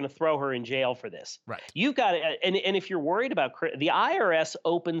 oh, we're going to throw her in jail for this. Right. You've got to, and if you're worried about, the IRS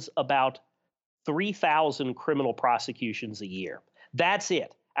opens about 3,000 criminal prosecutions a year. That's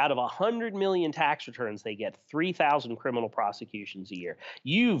it. Out of 100 million tax returns, they get 3,000 criminal prosecutions a year.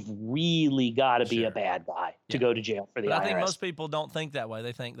 You've really got to be a bad guy to go to jail for the IRS. I think most people don't think that way.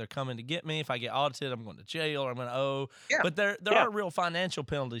 They think they're coming to get me. If I get audited, I'm going to jail, or I'm going to owe. Yeah. But there are real financial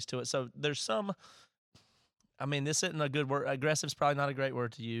penalties to it. So there's some. I mean, this isn't a good word. Aggressive is probably not a great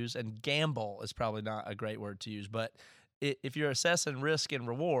word to use, and gamble is probably not a great word to use. But if you're assessing risk and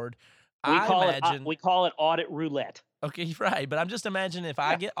reward, we call it audit roulette. Okay, right. But I'm just imagining if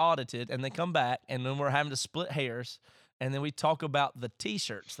I get audited and they come back and then we're having to split hairs, and then we talk about the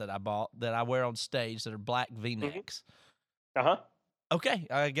T-shirts that I bought that I wear on stage that are black V-necks. Okay,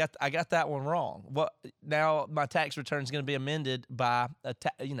 I got that one wrong. What now? My tax return is going to be amended by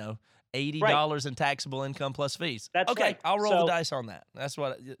 $80 in taxable income plus fees. That's okay. Right. I'll roll the dice on that. That's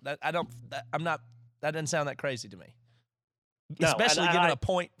what that doesn't sound that crazy to me. No, especially given a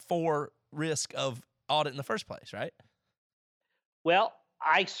 0.4 risk of audit in the first place, right? Well,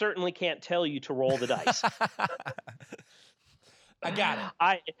 I certainly can't tell you to roll the dice. I got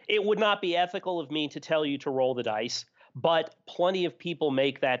it. It would not be ethical of me to tell you to roll the dice, but plenty of people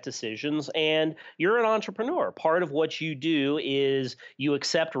make that decisions, and you're an entrepreneur. Part of what you do is you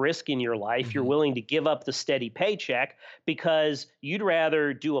accept risk in your life. You're willing to give up the steady paycheck because you'd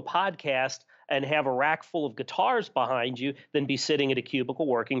rather do a podcast and have a rack full of guitars behind you than be sitting at a cubicle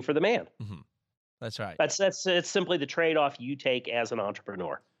working for the man. That's right. It's simply the trade-off you take as an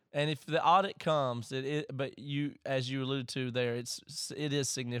entrepreneur. And if the audit comes, but you, as you alluded to there, it is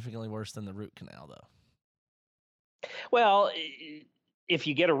significantly worse than the root canal, though. Well, if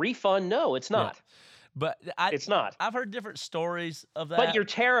you get a refund, no, it's not. Yeah. But It's not. I've heard different stories of that. But you're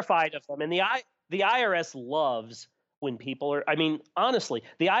terrified of them, and the IRS loves when people are. I mean, honestly,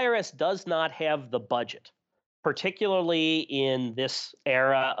 the IRS does not have the budget, particularly in this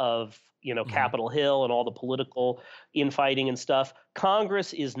era of Capitol Hill and all the political infighting and stuff.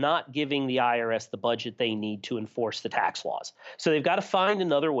 Congress is not giving the IRS the budget they need to enforce the tax laws. So they've got to find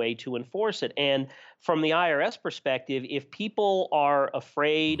another way to enforce it. And from the IRS perspective, if people are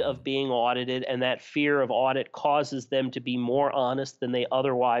afraid of being audited and that fear of audit causes them to be more honest than they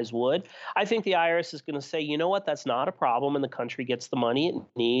otherwise would, I think the IRS is going to say, you know what, that's not a problem, and the country gets the money it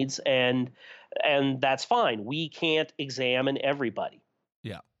needs, and that's fine. We can't examine everybody.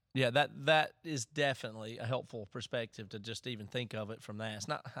 Yeah, that is definitely a helpful perspective to just even think of it from that. It's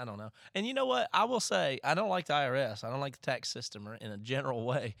not, I don't know. And you know what? I will say, I don't like the IRS. I don't like the tax system in a general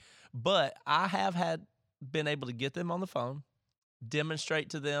way. But I have been able to get them on the phone, demonstrate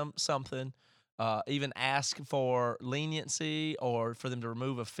to them something, even ask for leniency or for them to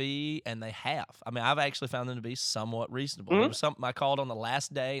remove a fee, and they have. I mean, I've actually found them to be somewhat reasonable. There was something I called on the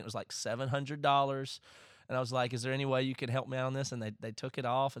last day, and it was like $700. And I was like, is there any way you can help me on this? And they took it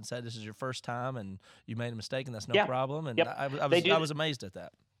off and said, this is your first time and you made a mistake and that's no problem. And I was amazed at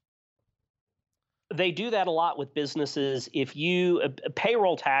that. They do that a lot with businesses. If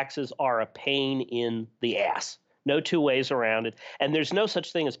payroll taxes are a pain in the ass. No two ways around it. And there's no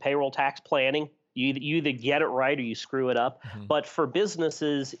such thing as payroll tax planning. You either get it right or you screw it up. But for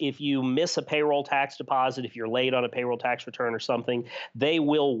businesses, if you miss a payroll tax deposit, if you're late on a payroll tax return or something, they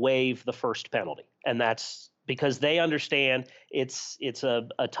will waive the first penalty. And that's because they understand it's a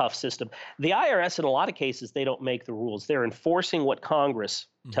tough system. The IRS, in a lot of cases, they don't make the rules. They're enforcing what Congress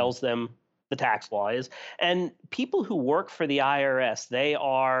tells them the tax law is. And people who work for the IRS, they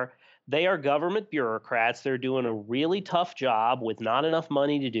are government bureaucrats. They're doing a really tough job with not enough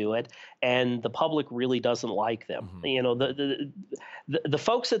money to do it, and the public really doesn't like them. The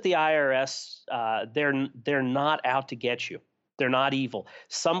folks at the IRS, they're not out to get you. They're not evil.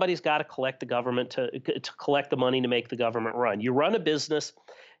 Somebody's got to collect the government to collect the money to make the government run. You run a business,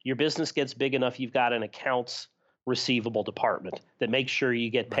 your business gets big enough, you've got an accounts receivable department that makes sure you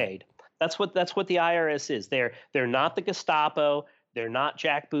get paid. That's what the IRS is. They're not the Gestapo. They're not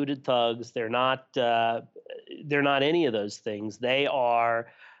jackbooted thugs. They're not any of those things. They are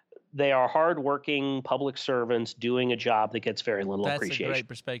hardworking public servants doing a job that gets very little appreciation. That's a great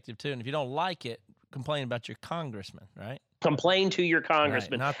perspective too. And if you don't like it, complain about your congressman, right? Complain to your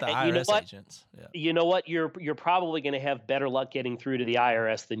congressman, right, not the IRS agents. Yeah. You know what? You're probably going to have better luck getting through to the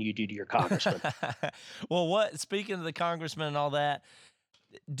IRS than you do to your congressman. Well, speaking of the congressman and all that,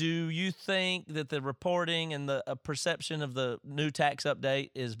 do you think that the reporting and the perception of the new tax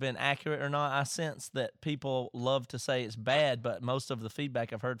update has been accurate or not? I sense that people love to say it's bad, but most of the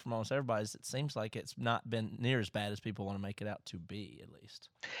feedback I've heard from almost everybody is it seems like it's not been near as bad as people want to make it out to be, at least.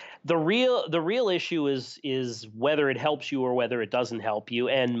 The real issue is whether it helps you or whether it doesn't help you,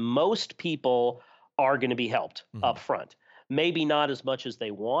 and most people are going to be helped up front. Maybe not as much as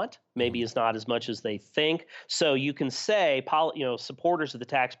they want, maybe it's not as much as they think. So you can say, supporters of the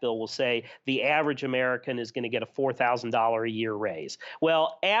tax bill will say the average American is going to get a $4,000 a year raise.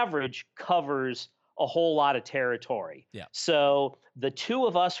 Well, average covers a whole lot of territory. Yeah. So the two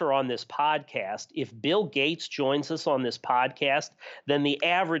of us are on this podcast. If Bill Gates joins us on this podcast, then the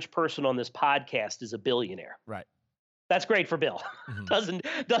average person on this podcast is a billionaire. Right. That's great for Bill.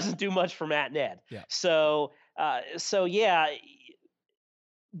 Doesn't do much for Matt and Ed. Yeah. So yeah,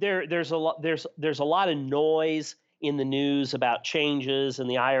 there's a lot of noise in the news about changes and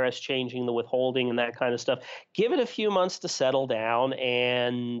the IRS changing the withholding and that kind of stuff. Give it a few months to settle down,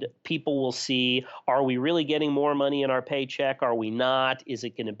 and people will see: are we really getting more money in our paycheck? Are we not? Is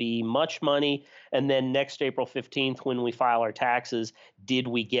it going to be much money? And then next April 15th, when we file our taxes, did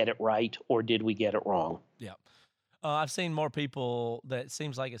we get it right or did we get it wrong? Yeah. I've seen more people that it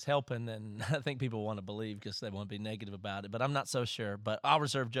seems like it's helping than I think people want to believe because they want to be negative about it. But I'm not so sure. But I'll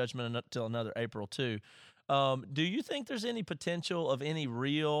reserve judgment until another April, too. Do you think there's any potential of any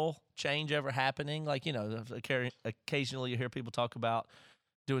real change ever happening? Like, occasionally you hear people talk about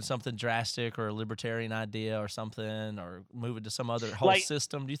doing something drastic or a libertarian idea or something, or moving to some other whole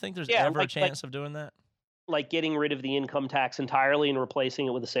system. Do you think there's ever a chance of doing that? Like getting rid of the income tax entirely and replacing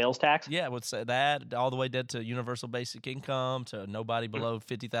it with a sales tax? Yeah, I would say that, all the way down to universal basic income, to nobody below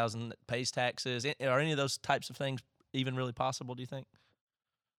 50,000 pays taxes. Are any of those types of things even really possible, do you think?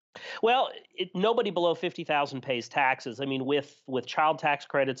 Well, nobody below 50,000 pays taxes. I mean, with child tax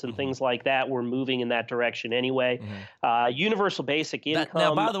credits and things like that, we're moving in that direction anyway. Universal basic income.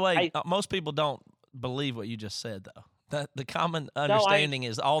 Now, by the way, most people don't believe what you just said, though. The common understanding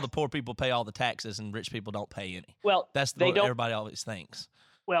is all the poor people pay all the taxes and rich people don't pay any. Well, that's what everybody always thinks.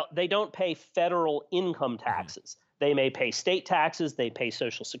 Well, they don't pay federal income taxes. They may pay state taxes, they pay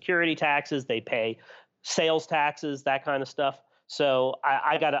Social Security taxes, they pay sales taxes, that kind of stuff. So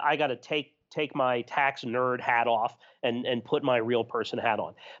I gotta take my tax nerd hat off and put my real person hat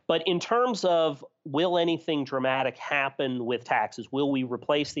on. But in terms of will anything dramatic happen with taxes? Will we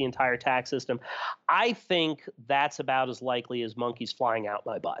replace the entire tax system? I think that's about as likely as monkeys flying out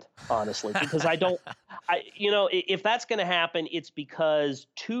my butt, honestly, because if that's going to happen, it's because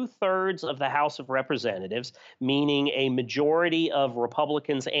 2/3 of the House of Representatives, meaning a majority of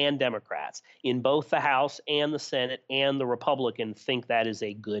Republicans and Democrats in both the House and the Senate and the Republican, think that is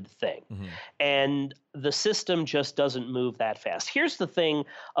a good thing. And the system just doesn't move that fast. Here's the thing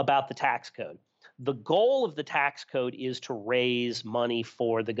about the tax code. The goal of the tax code is to raise money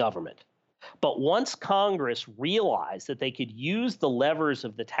for the government. But once Congress realized that they could use the levers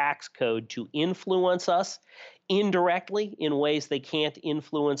of the tax code to influence us indirectly in ways they can't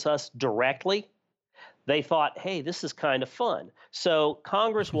influence us directly, they thought, hey, this is kind of fun. So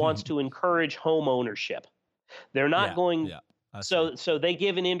Congress wants to encourage home ownership. They're not going. So they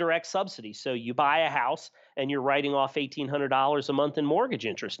give an indirect subsidy. So you buy a house and you're writing off $1,800 a month in mortgage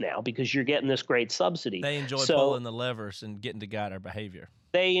interest now because you're getting this great subsidy. They enjoy pulling the levers and getting to guide our behavior.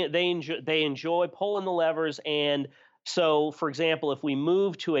 They enjoy pulling the levers. And so, for example, if we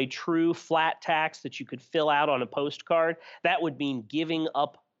move to a true flat tax that you could fill out on a postcard, that would mean giving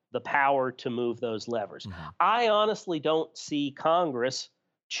up the power to move those levers. I honestly don't see Congress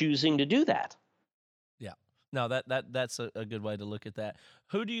choosing to do that. No, that's a good way to look at that.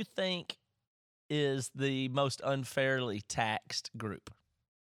 Who do you think is the most unfairly taxed group?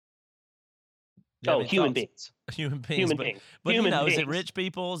 Human beings. Human beings. But is it rich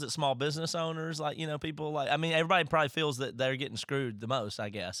people? Is it small business owners? People everybody probably feels that they're getting screwed the most, I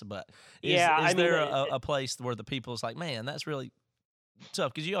guess. But is there a place where the people's like, man, that's really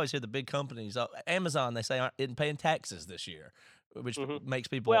tough? Because you always hear the big companies, Amazon, they say isn't paying taxes this year, which makes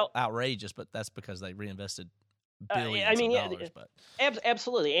people outrageous, but that's because they reinvested billions of dollars. But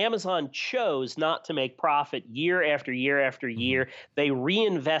absolutely. Amazon chose not to make profit year after year after year. They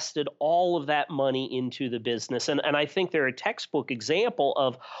reinvested all of that money into the business. And I think they're a textbook example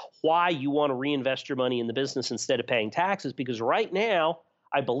of why you want to reinvest your money in the business instead of paying taxes, because right now,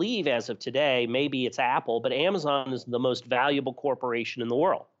 I believe as of today, maybe it's Apple, but Amazon is the most valuable corporation in the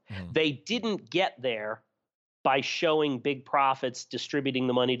world. They didn't get there by showing big profits, distributing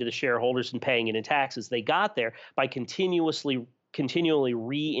the money to the shareholders and paying it in taxes. They got there by continually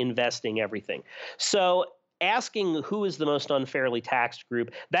reinvesting everything. So asking who is the most unfairly taxed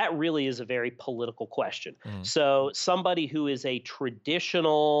group, that really is a very political question. So somebody who is a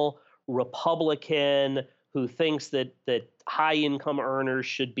traditional Republican who thinks that high income earners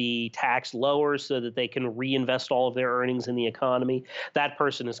should be taxed lower so that they can reinvest all of their earnings in the economy, that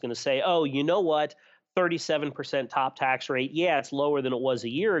person is going to say, oh, you know what? 37% top tax rate. Yeah, it's lower than it was a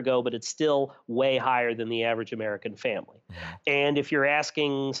year ago, but it's still way higher than the average American family. And if you're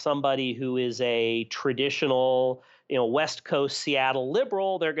asking somebody who is a traditional, West Coast Seattle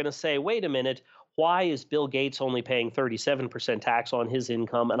liberal, they're going to say, wait a minute, why is Bill Gates only paying 37% tax on his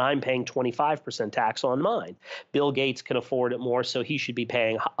income and I'm paying 25% tax on mine? Bill Gates can afford it more, so he should be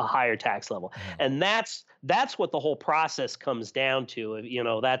paying a higher tax level. And that's what the whole process comes down to.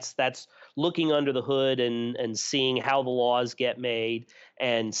 That's looking under the hood and seeing how the laws get made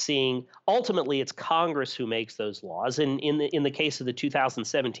and seeing ultimately it's Congress who makes those laws. And in the case of the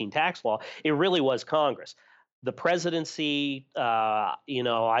 2017 tax law, it really was Congress. The presidency, I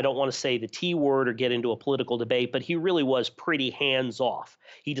don't want to say the T word or get into a political debate, but he really was pretty hands off.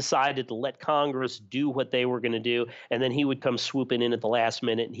 He decided to let Congress do what they were going to do, and then he would come swooping in at the last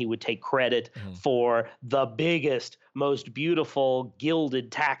minute and he would take credit for the biggest, most beautiful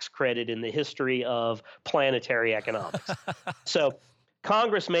gilded tax credit in the history of planetary economics. So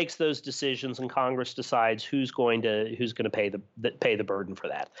Congress makes those decisions, and Congress decides who's going to pay the burden for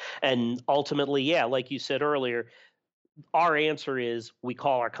that. And ultimately, yeah, like you said earlier, our answer is we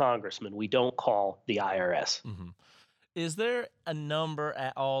call our congressman. We don't call the IRS. Is there a number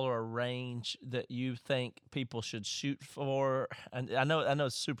at all or a range that you think people should shoot for? And I know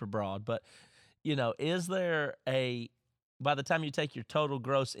it's super broad, but is there by the time you take your total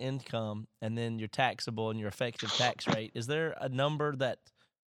gross income and then your taxable and your effective tax rate, is there a number that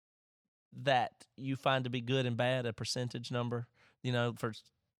you find to be good and bad, a percentage number?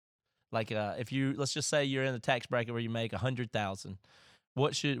 Like if you let's just say you're in the tax bracket where you make 100,000,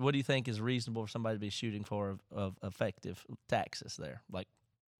 what do you think is reasonable for somebody to be shooting for of effective taxes there? Like,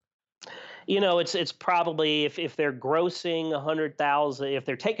 It's probably if they're grossing 100,000, if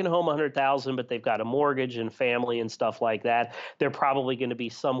they're taking home 100,000, but they've got a mortgage and family and stuff like that, they're probably going to be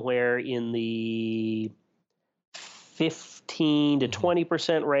somewhere in the 15 to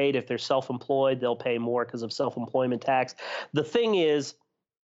 20% rate. If they're self-employed, they'll pay more because of self-employment tax. The thing is,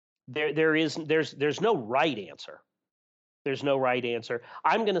 there's no right answer. There's no right answer.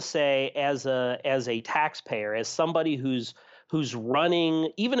 I'm going to say as a taxpayer, as somebody who's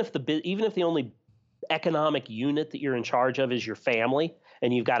running, even if the only economic unit that you're in charge of is your family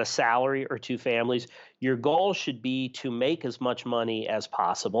and you've got a salary or two families, your goal should be to make as much money as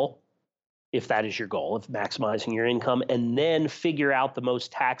possible, if that is your goal of maximizing your income, and then figure out the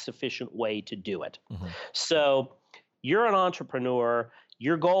most tax efficient way to do it. So you're an entrepreneur.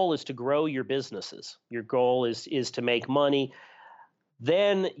 Your goal is to grow your businesses. Your goal is to make money.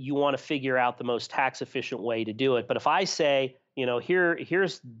 Then you want to figure out the most tax efficient way to do it. But if I say,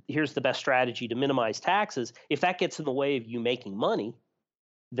 here's the best strategy to minimize taxes, if that gets in the way of you making money,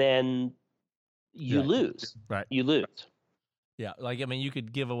 then you lose. Right. You lose. Yeah. Like, I mean, you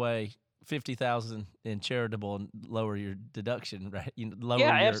could give away 50,000 in charitable and lower your deduction, right? Lower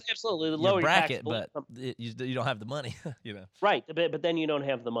absolutely. your Lower bracket, your but you don't have the money, Right, but then you don't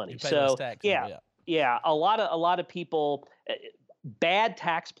have the money. You pay So less taxes, yeah. A lot of people. Bad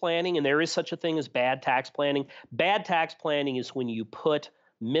tax planning, and there is such a thing as bad tax planning. Bad tax planning is when you put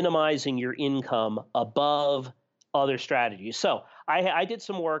minimizing your income above other strategies. So I did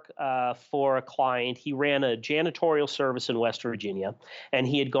some work for a client. He ran a janitorial service in West Virginia, and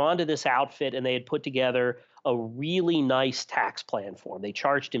he had gone to this outfit, and they had put together a really nice tax plan for him. They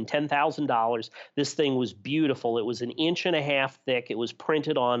charged him $10,000. This thing was beautiful. It was 1.5 inches thick. It was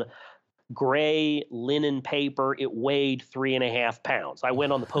printed on gray linen paper. It weighed 3.5 pounds. I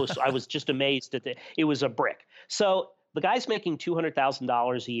went on the post. I was just amazed at it was a brick. So the guy's making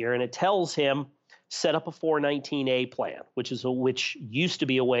 $200,000 a year, and it tells him set up a 419A plan, which used to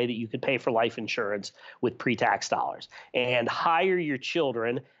be a way that you could pay for life insurance with pre-tax dollars, and hire your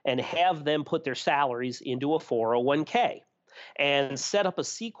children and have them put their salaries into a 401k. And set up a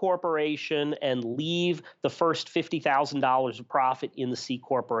C corporation and leave the first $50,000 of profit in the C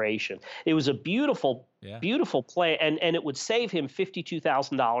corporation. It was a beautiful plan, and it would save him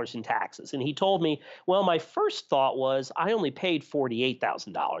 $52,000 in taxes. And he told me, well, my first thought was I only paid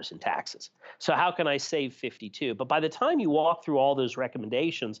 $48,000 in taxes. So how can I save 52? But by the time you walk through all those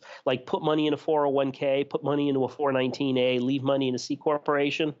recommendations, like put money in a 401k, put money into a 419A, leave money in a C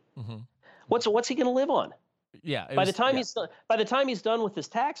corporation, what's he going to live on? Yeah. By the time he's done with his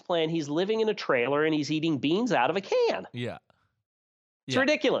tax plan, he's living in a trailer and he's eating beans out of a can. Yeah. It's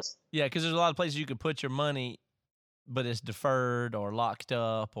ridiculous. Yeah, because there's a lot of places you could put your money, but it's deferred or locked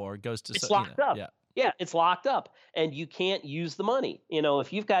up or goes to. It's locked up. Yeah, it's locked up, and you can't use the money.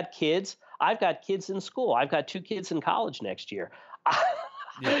 If you've got kids, I've got kids in school. I've got 2 kids in college next year.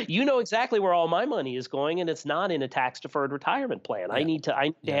 You know exactly where all my money is going, and it's not in a tax deferred retirement plan. Yeah. I need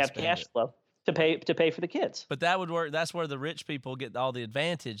to have cash flow to pay for the kids. But that would work. That's where the rich people get all the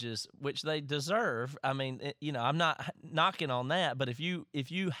advantages, which they deserve. I mean, I'm not knocking on that, but if you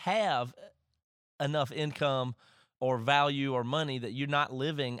have enough income or value or money that you're not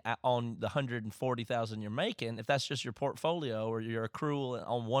living on the 140,000 you're making, if that's just your portfolio or your accrual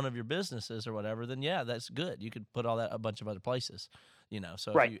on one of your businesses or whatever, then yeah, that's good. You could put all that a bunch of other places,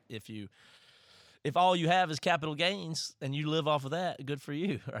 So right. If all you have is capital gains and you live off of that, good for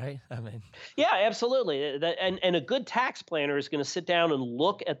you, right? I mean, yeah, absolutely. And a good tax planner is going to sit down and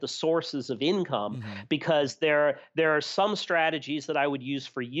look at the sources of income, because there are some strategies that I would use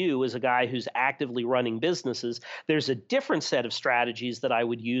for you as a guy who's actively running businesses. There's a different set of strategies that I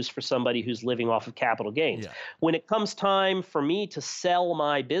would use for somebody who's living off of capital gains. Yeah. When it comes time for me to sell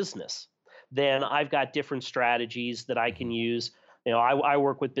my business, then I've got different strategies that I can use. I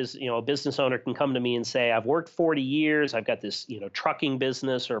work with business. A business owner can come to me and say, I've worked 40 years. I've got this, trucking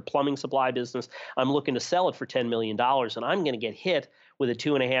business or plumbing supply business. I'm looking to sell it for $10 million, and I'm going to get hit with a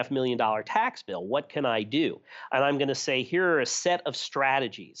 $2.5 million tax bill. What can I do? And I'm going to say, here are a set of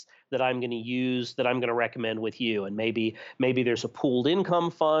strategies that I'm going to use, that I'm going to recommend with you. And maybe there's a pooled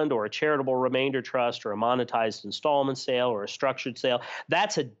income fund or a charitable remainder trust or a monetized installment sale or a structured sale.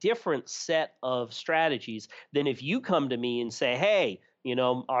 That's a different set of strategies than if you come to me and say, hey,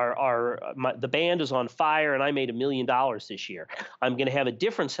 the band is on fire and I made $1 million this year. I'm going to have a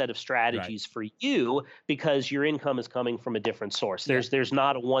different set of strategies for you because your income is coming from a different source. There's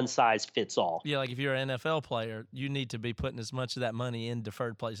not a one size fits all. Yeah, like if you're an NFL player, you need to be putting as much of that money in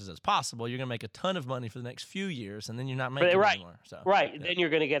deferred places as possible. You're going to make a ton of money for the next few years, and then you're not making it anymore. So, Then you're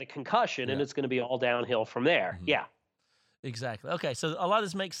going to get a concussion, and it's going to be all downhill from there. Mm-hmm. Yeah. Exactly. Okay, so a lot of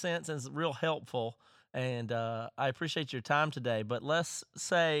this makes sense and is real helpful. And I appreciate your time today, but let's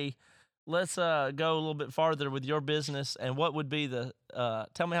go a little bit farther with your business. And what would be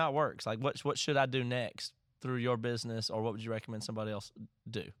tell me how it works. Like what should I do next through your business, or what would you recommend somebody else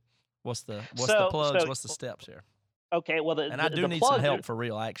do? What's the plugs? What's the steps here? Okay, well, I do need some help for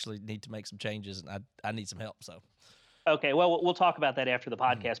real. I actually need to make some changes, and I need some help. So. Okay, well, we'll talk about that after the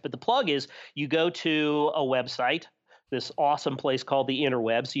podcast. Mm-hmm. But the plug is you go to a website, this awesome place called the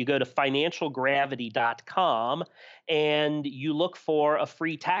interweb. So you go to financialgravity.com and you look for a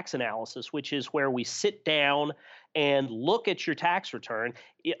free tax analysis, which is where we sit down and look at your tax return.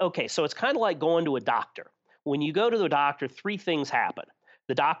 Okay, so it's kind of like going to a doctor. When you go to the doctor, 3 things happen.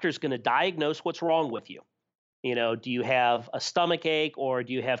 The doctor's going to diagnose what's wrong with you. Do you have a stomach ache or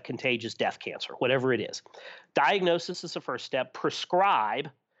do you have contagious death cancer, whatever it is. Diagnosis is the first step. Prescribe.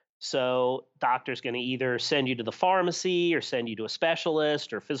 So doctor's going to either send you to the pharmacy or send you to a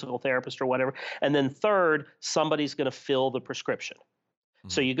specialist or physical therapist or whatever. And then third, somebody's going to fill the prescription. Mm-hmm.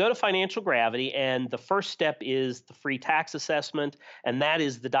 So you go to Financial Gravity, and the first step is the free tax assessment, and that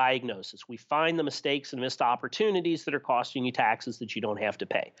is the diagnosis. We find the mistakes and missed opportunities that are costing you taxes that you don't have to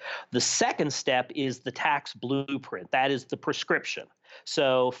pay. The second step is the tax blueprint. That is the prescription.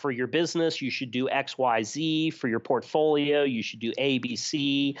 So for your business, you should do X, Y, Z. For your portfolio, you should do A, B,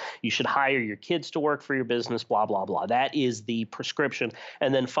 C. You should hire your kids to work for your business, blah, blah, blah. That is the prescription.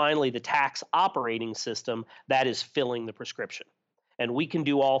 And then finally, the tax operating system, that is filling the prescription. And we can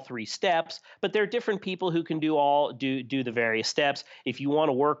do all 3 steps, but there are different people who can do the various steps. If you want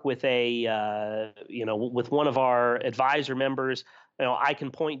to work with with one of our advisor members, I can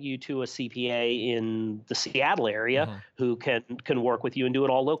point you to a CPA in the Seattle area who can work with you and do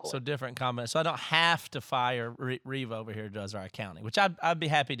it all locally. So different comments. So I don't have to fire Reva over here who does our accounting, which I'd be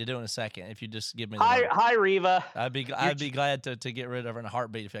happy to do in a second if you just give me the Hi, Reva. I'd be glad to get rid of her in a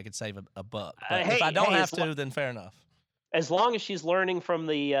heartbeat if I could save a buck. But if I don't have to, then fair enough. As long as she's learning from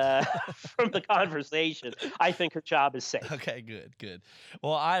the from the conversation, I think her job is safe. Okay, good.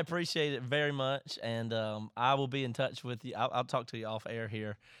 Well, I appreciate it very much, and I will be in touch with you. I'll talk to you off air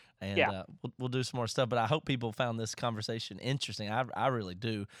here, and we'll do some more stuff. But I hope people found this conversation interesting. I really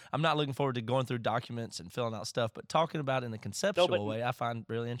do. I'm not looking forward to going through documents and filling out stuff, but talking about it in a conceptual way, I find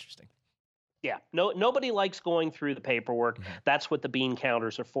really interesting. Yeah, nobody likes going through the paperwork. Mm-hmm. That's what the bean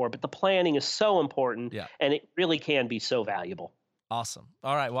counters are for. But the planning is so important, and it really can be so valuable. Awesome.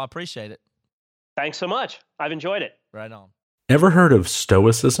 All right, well, I appreciate it. Thanks so much. I've enjoyed it. Right on. Ever heard of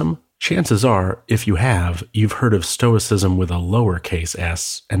Stoicism? Chances are, if you have, you've heard of Stoicism with a lowercase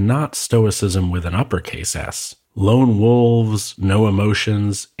s and not Stoicism with an uppercase S. Lone wolves, no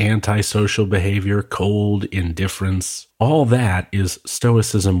emotions, antisocial behavior, cold indifference. All that is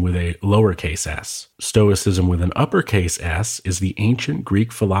Stoicism with a lowercase s. Stoicism with an uppercase S is the ancient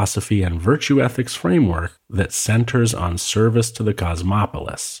Greek philosophy and virtue ethics framework that centers on service to the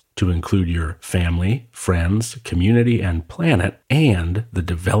cosmopolis, to include your family, friends, community, and planet, and the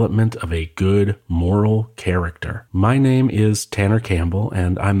development of a good moral character. My name is Tanner Campbell,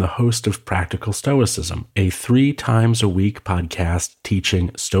 and I'm the host of Practical Stoicism, a 3 times a week podcast teaching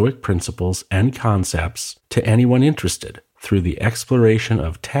Stoic principles and concepts to anyone interested through the exploration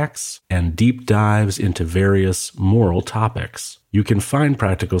of texts and deep dives into various moral topics. You can find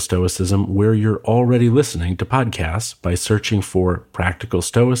Practical Stoicism where you're already listening to podcasts by searching for Practical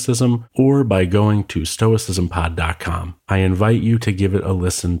Stoicism or by going to stoicismpod.com. I invite you to give it a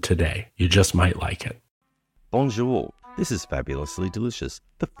listen today. You just might like it. Bonjour. This is Fabulously Delicious,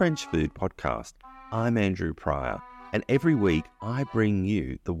 the French food podcast. I'm Andrew Pryor, and every week I bring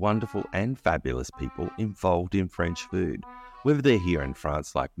you the wonderful and fabulous people involved in French food, whether they're here in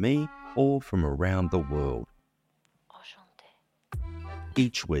France like me or from around the world.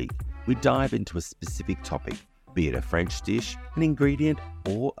 Each week, we dive into a specific topic, be it a French dish, an ingredient,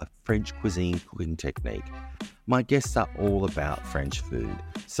 or a French cuisine cooking technique. My guests are all about French food,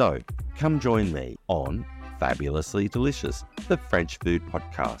 so come join me on Fabulously Delicious, the French food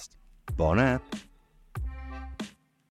podcast. Bon app!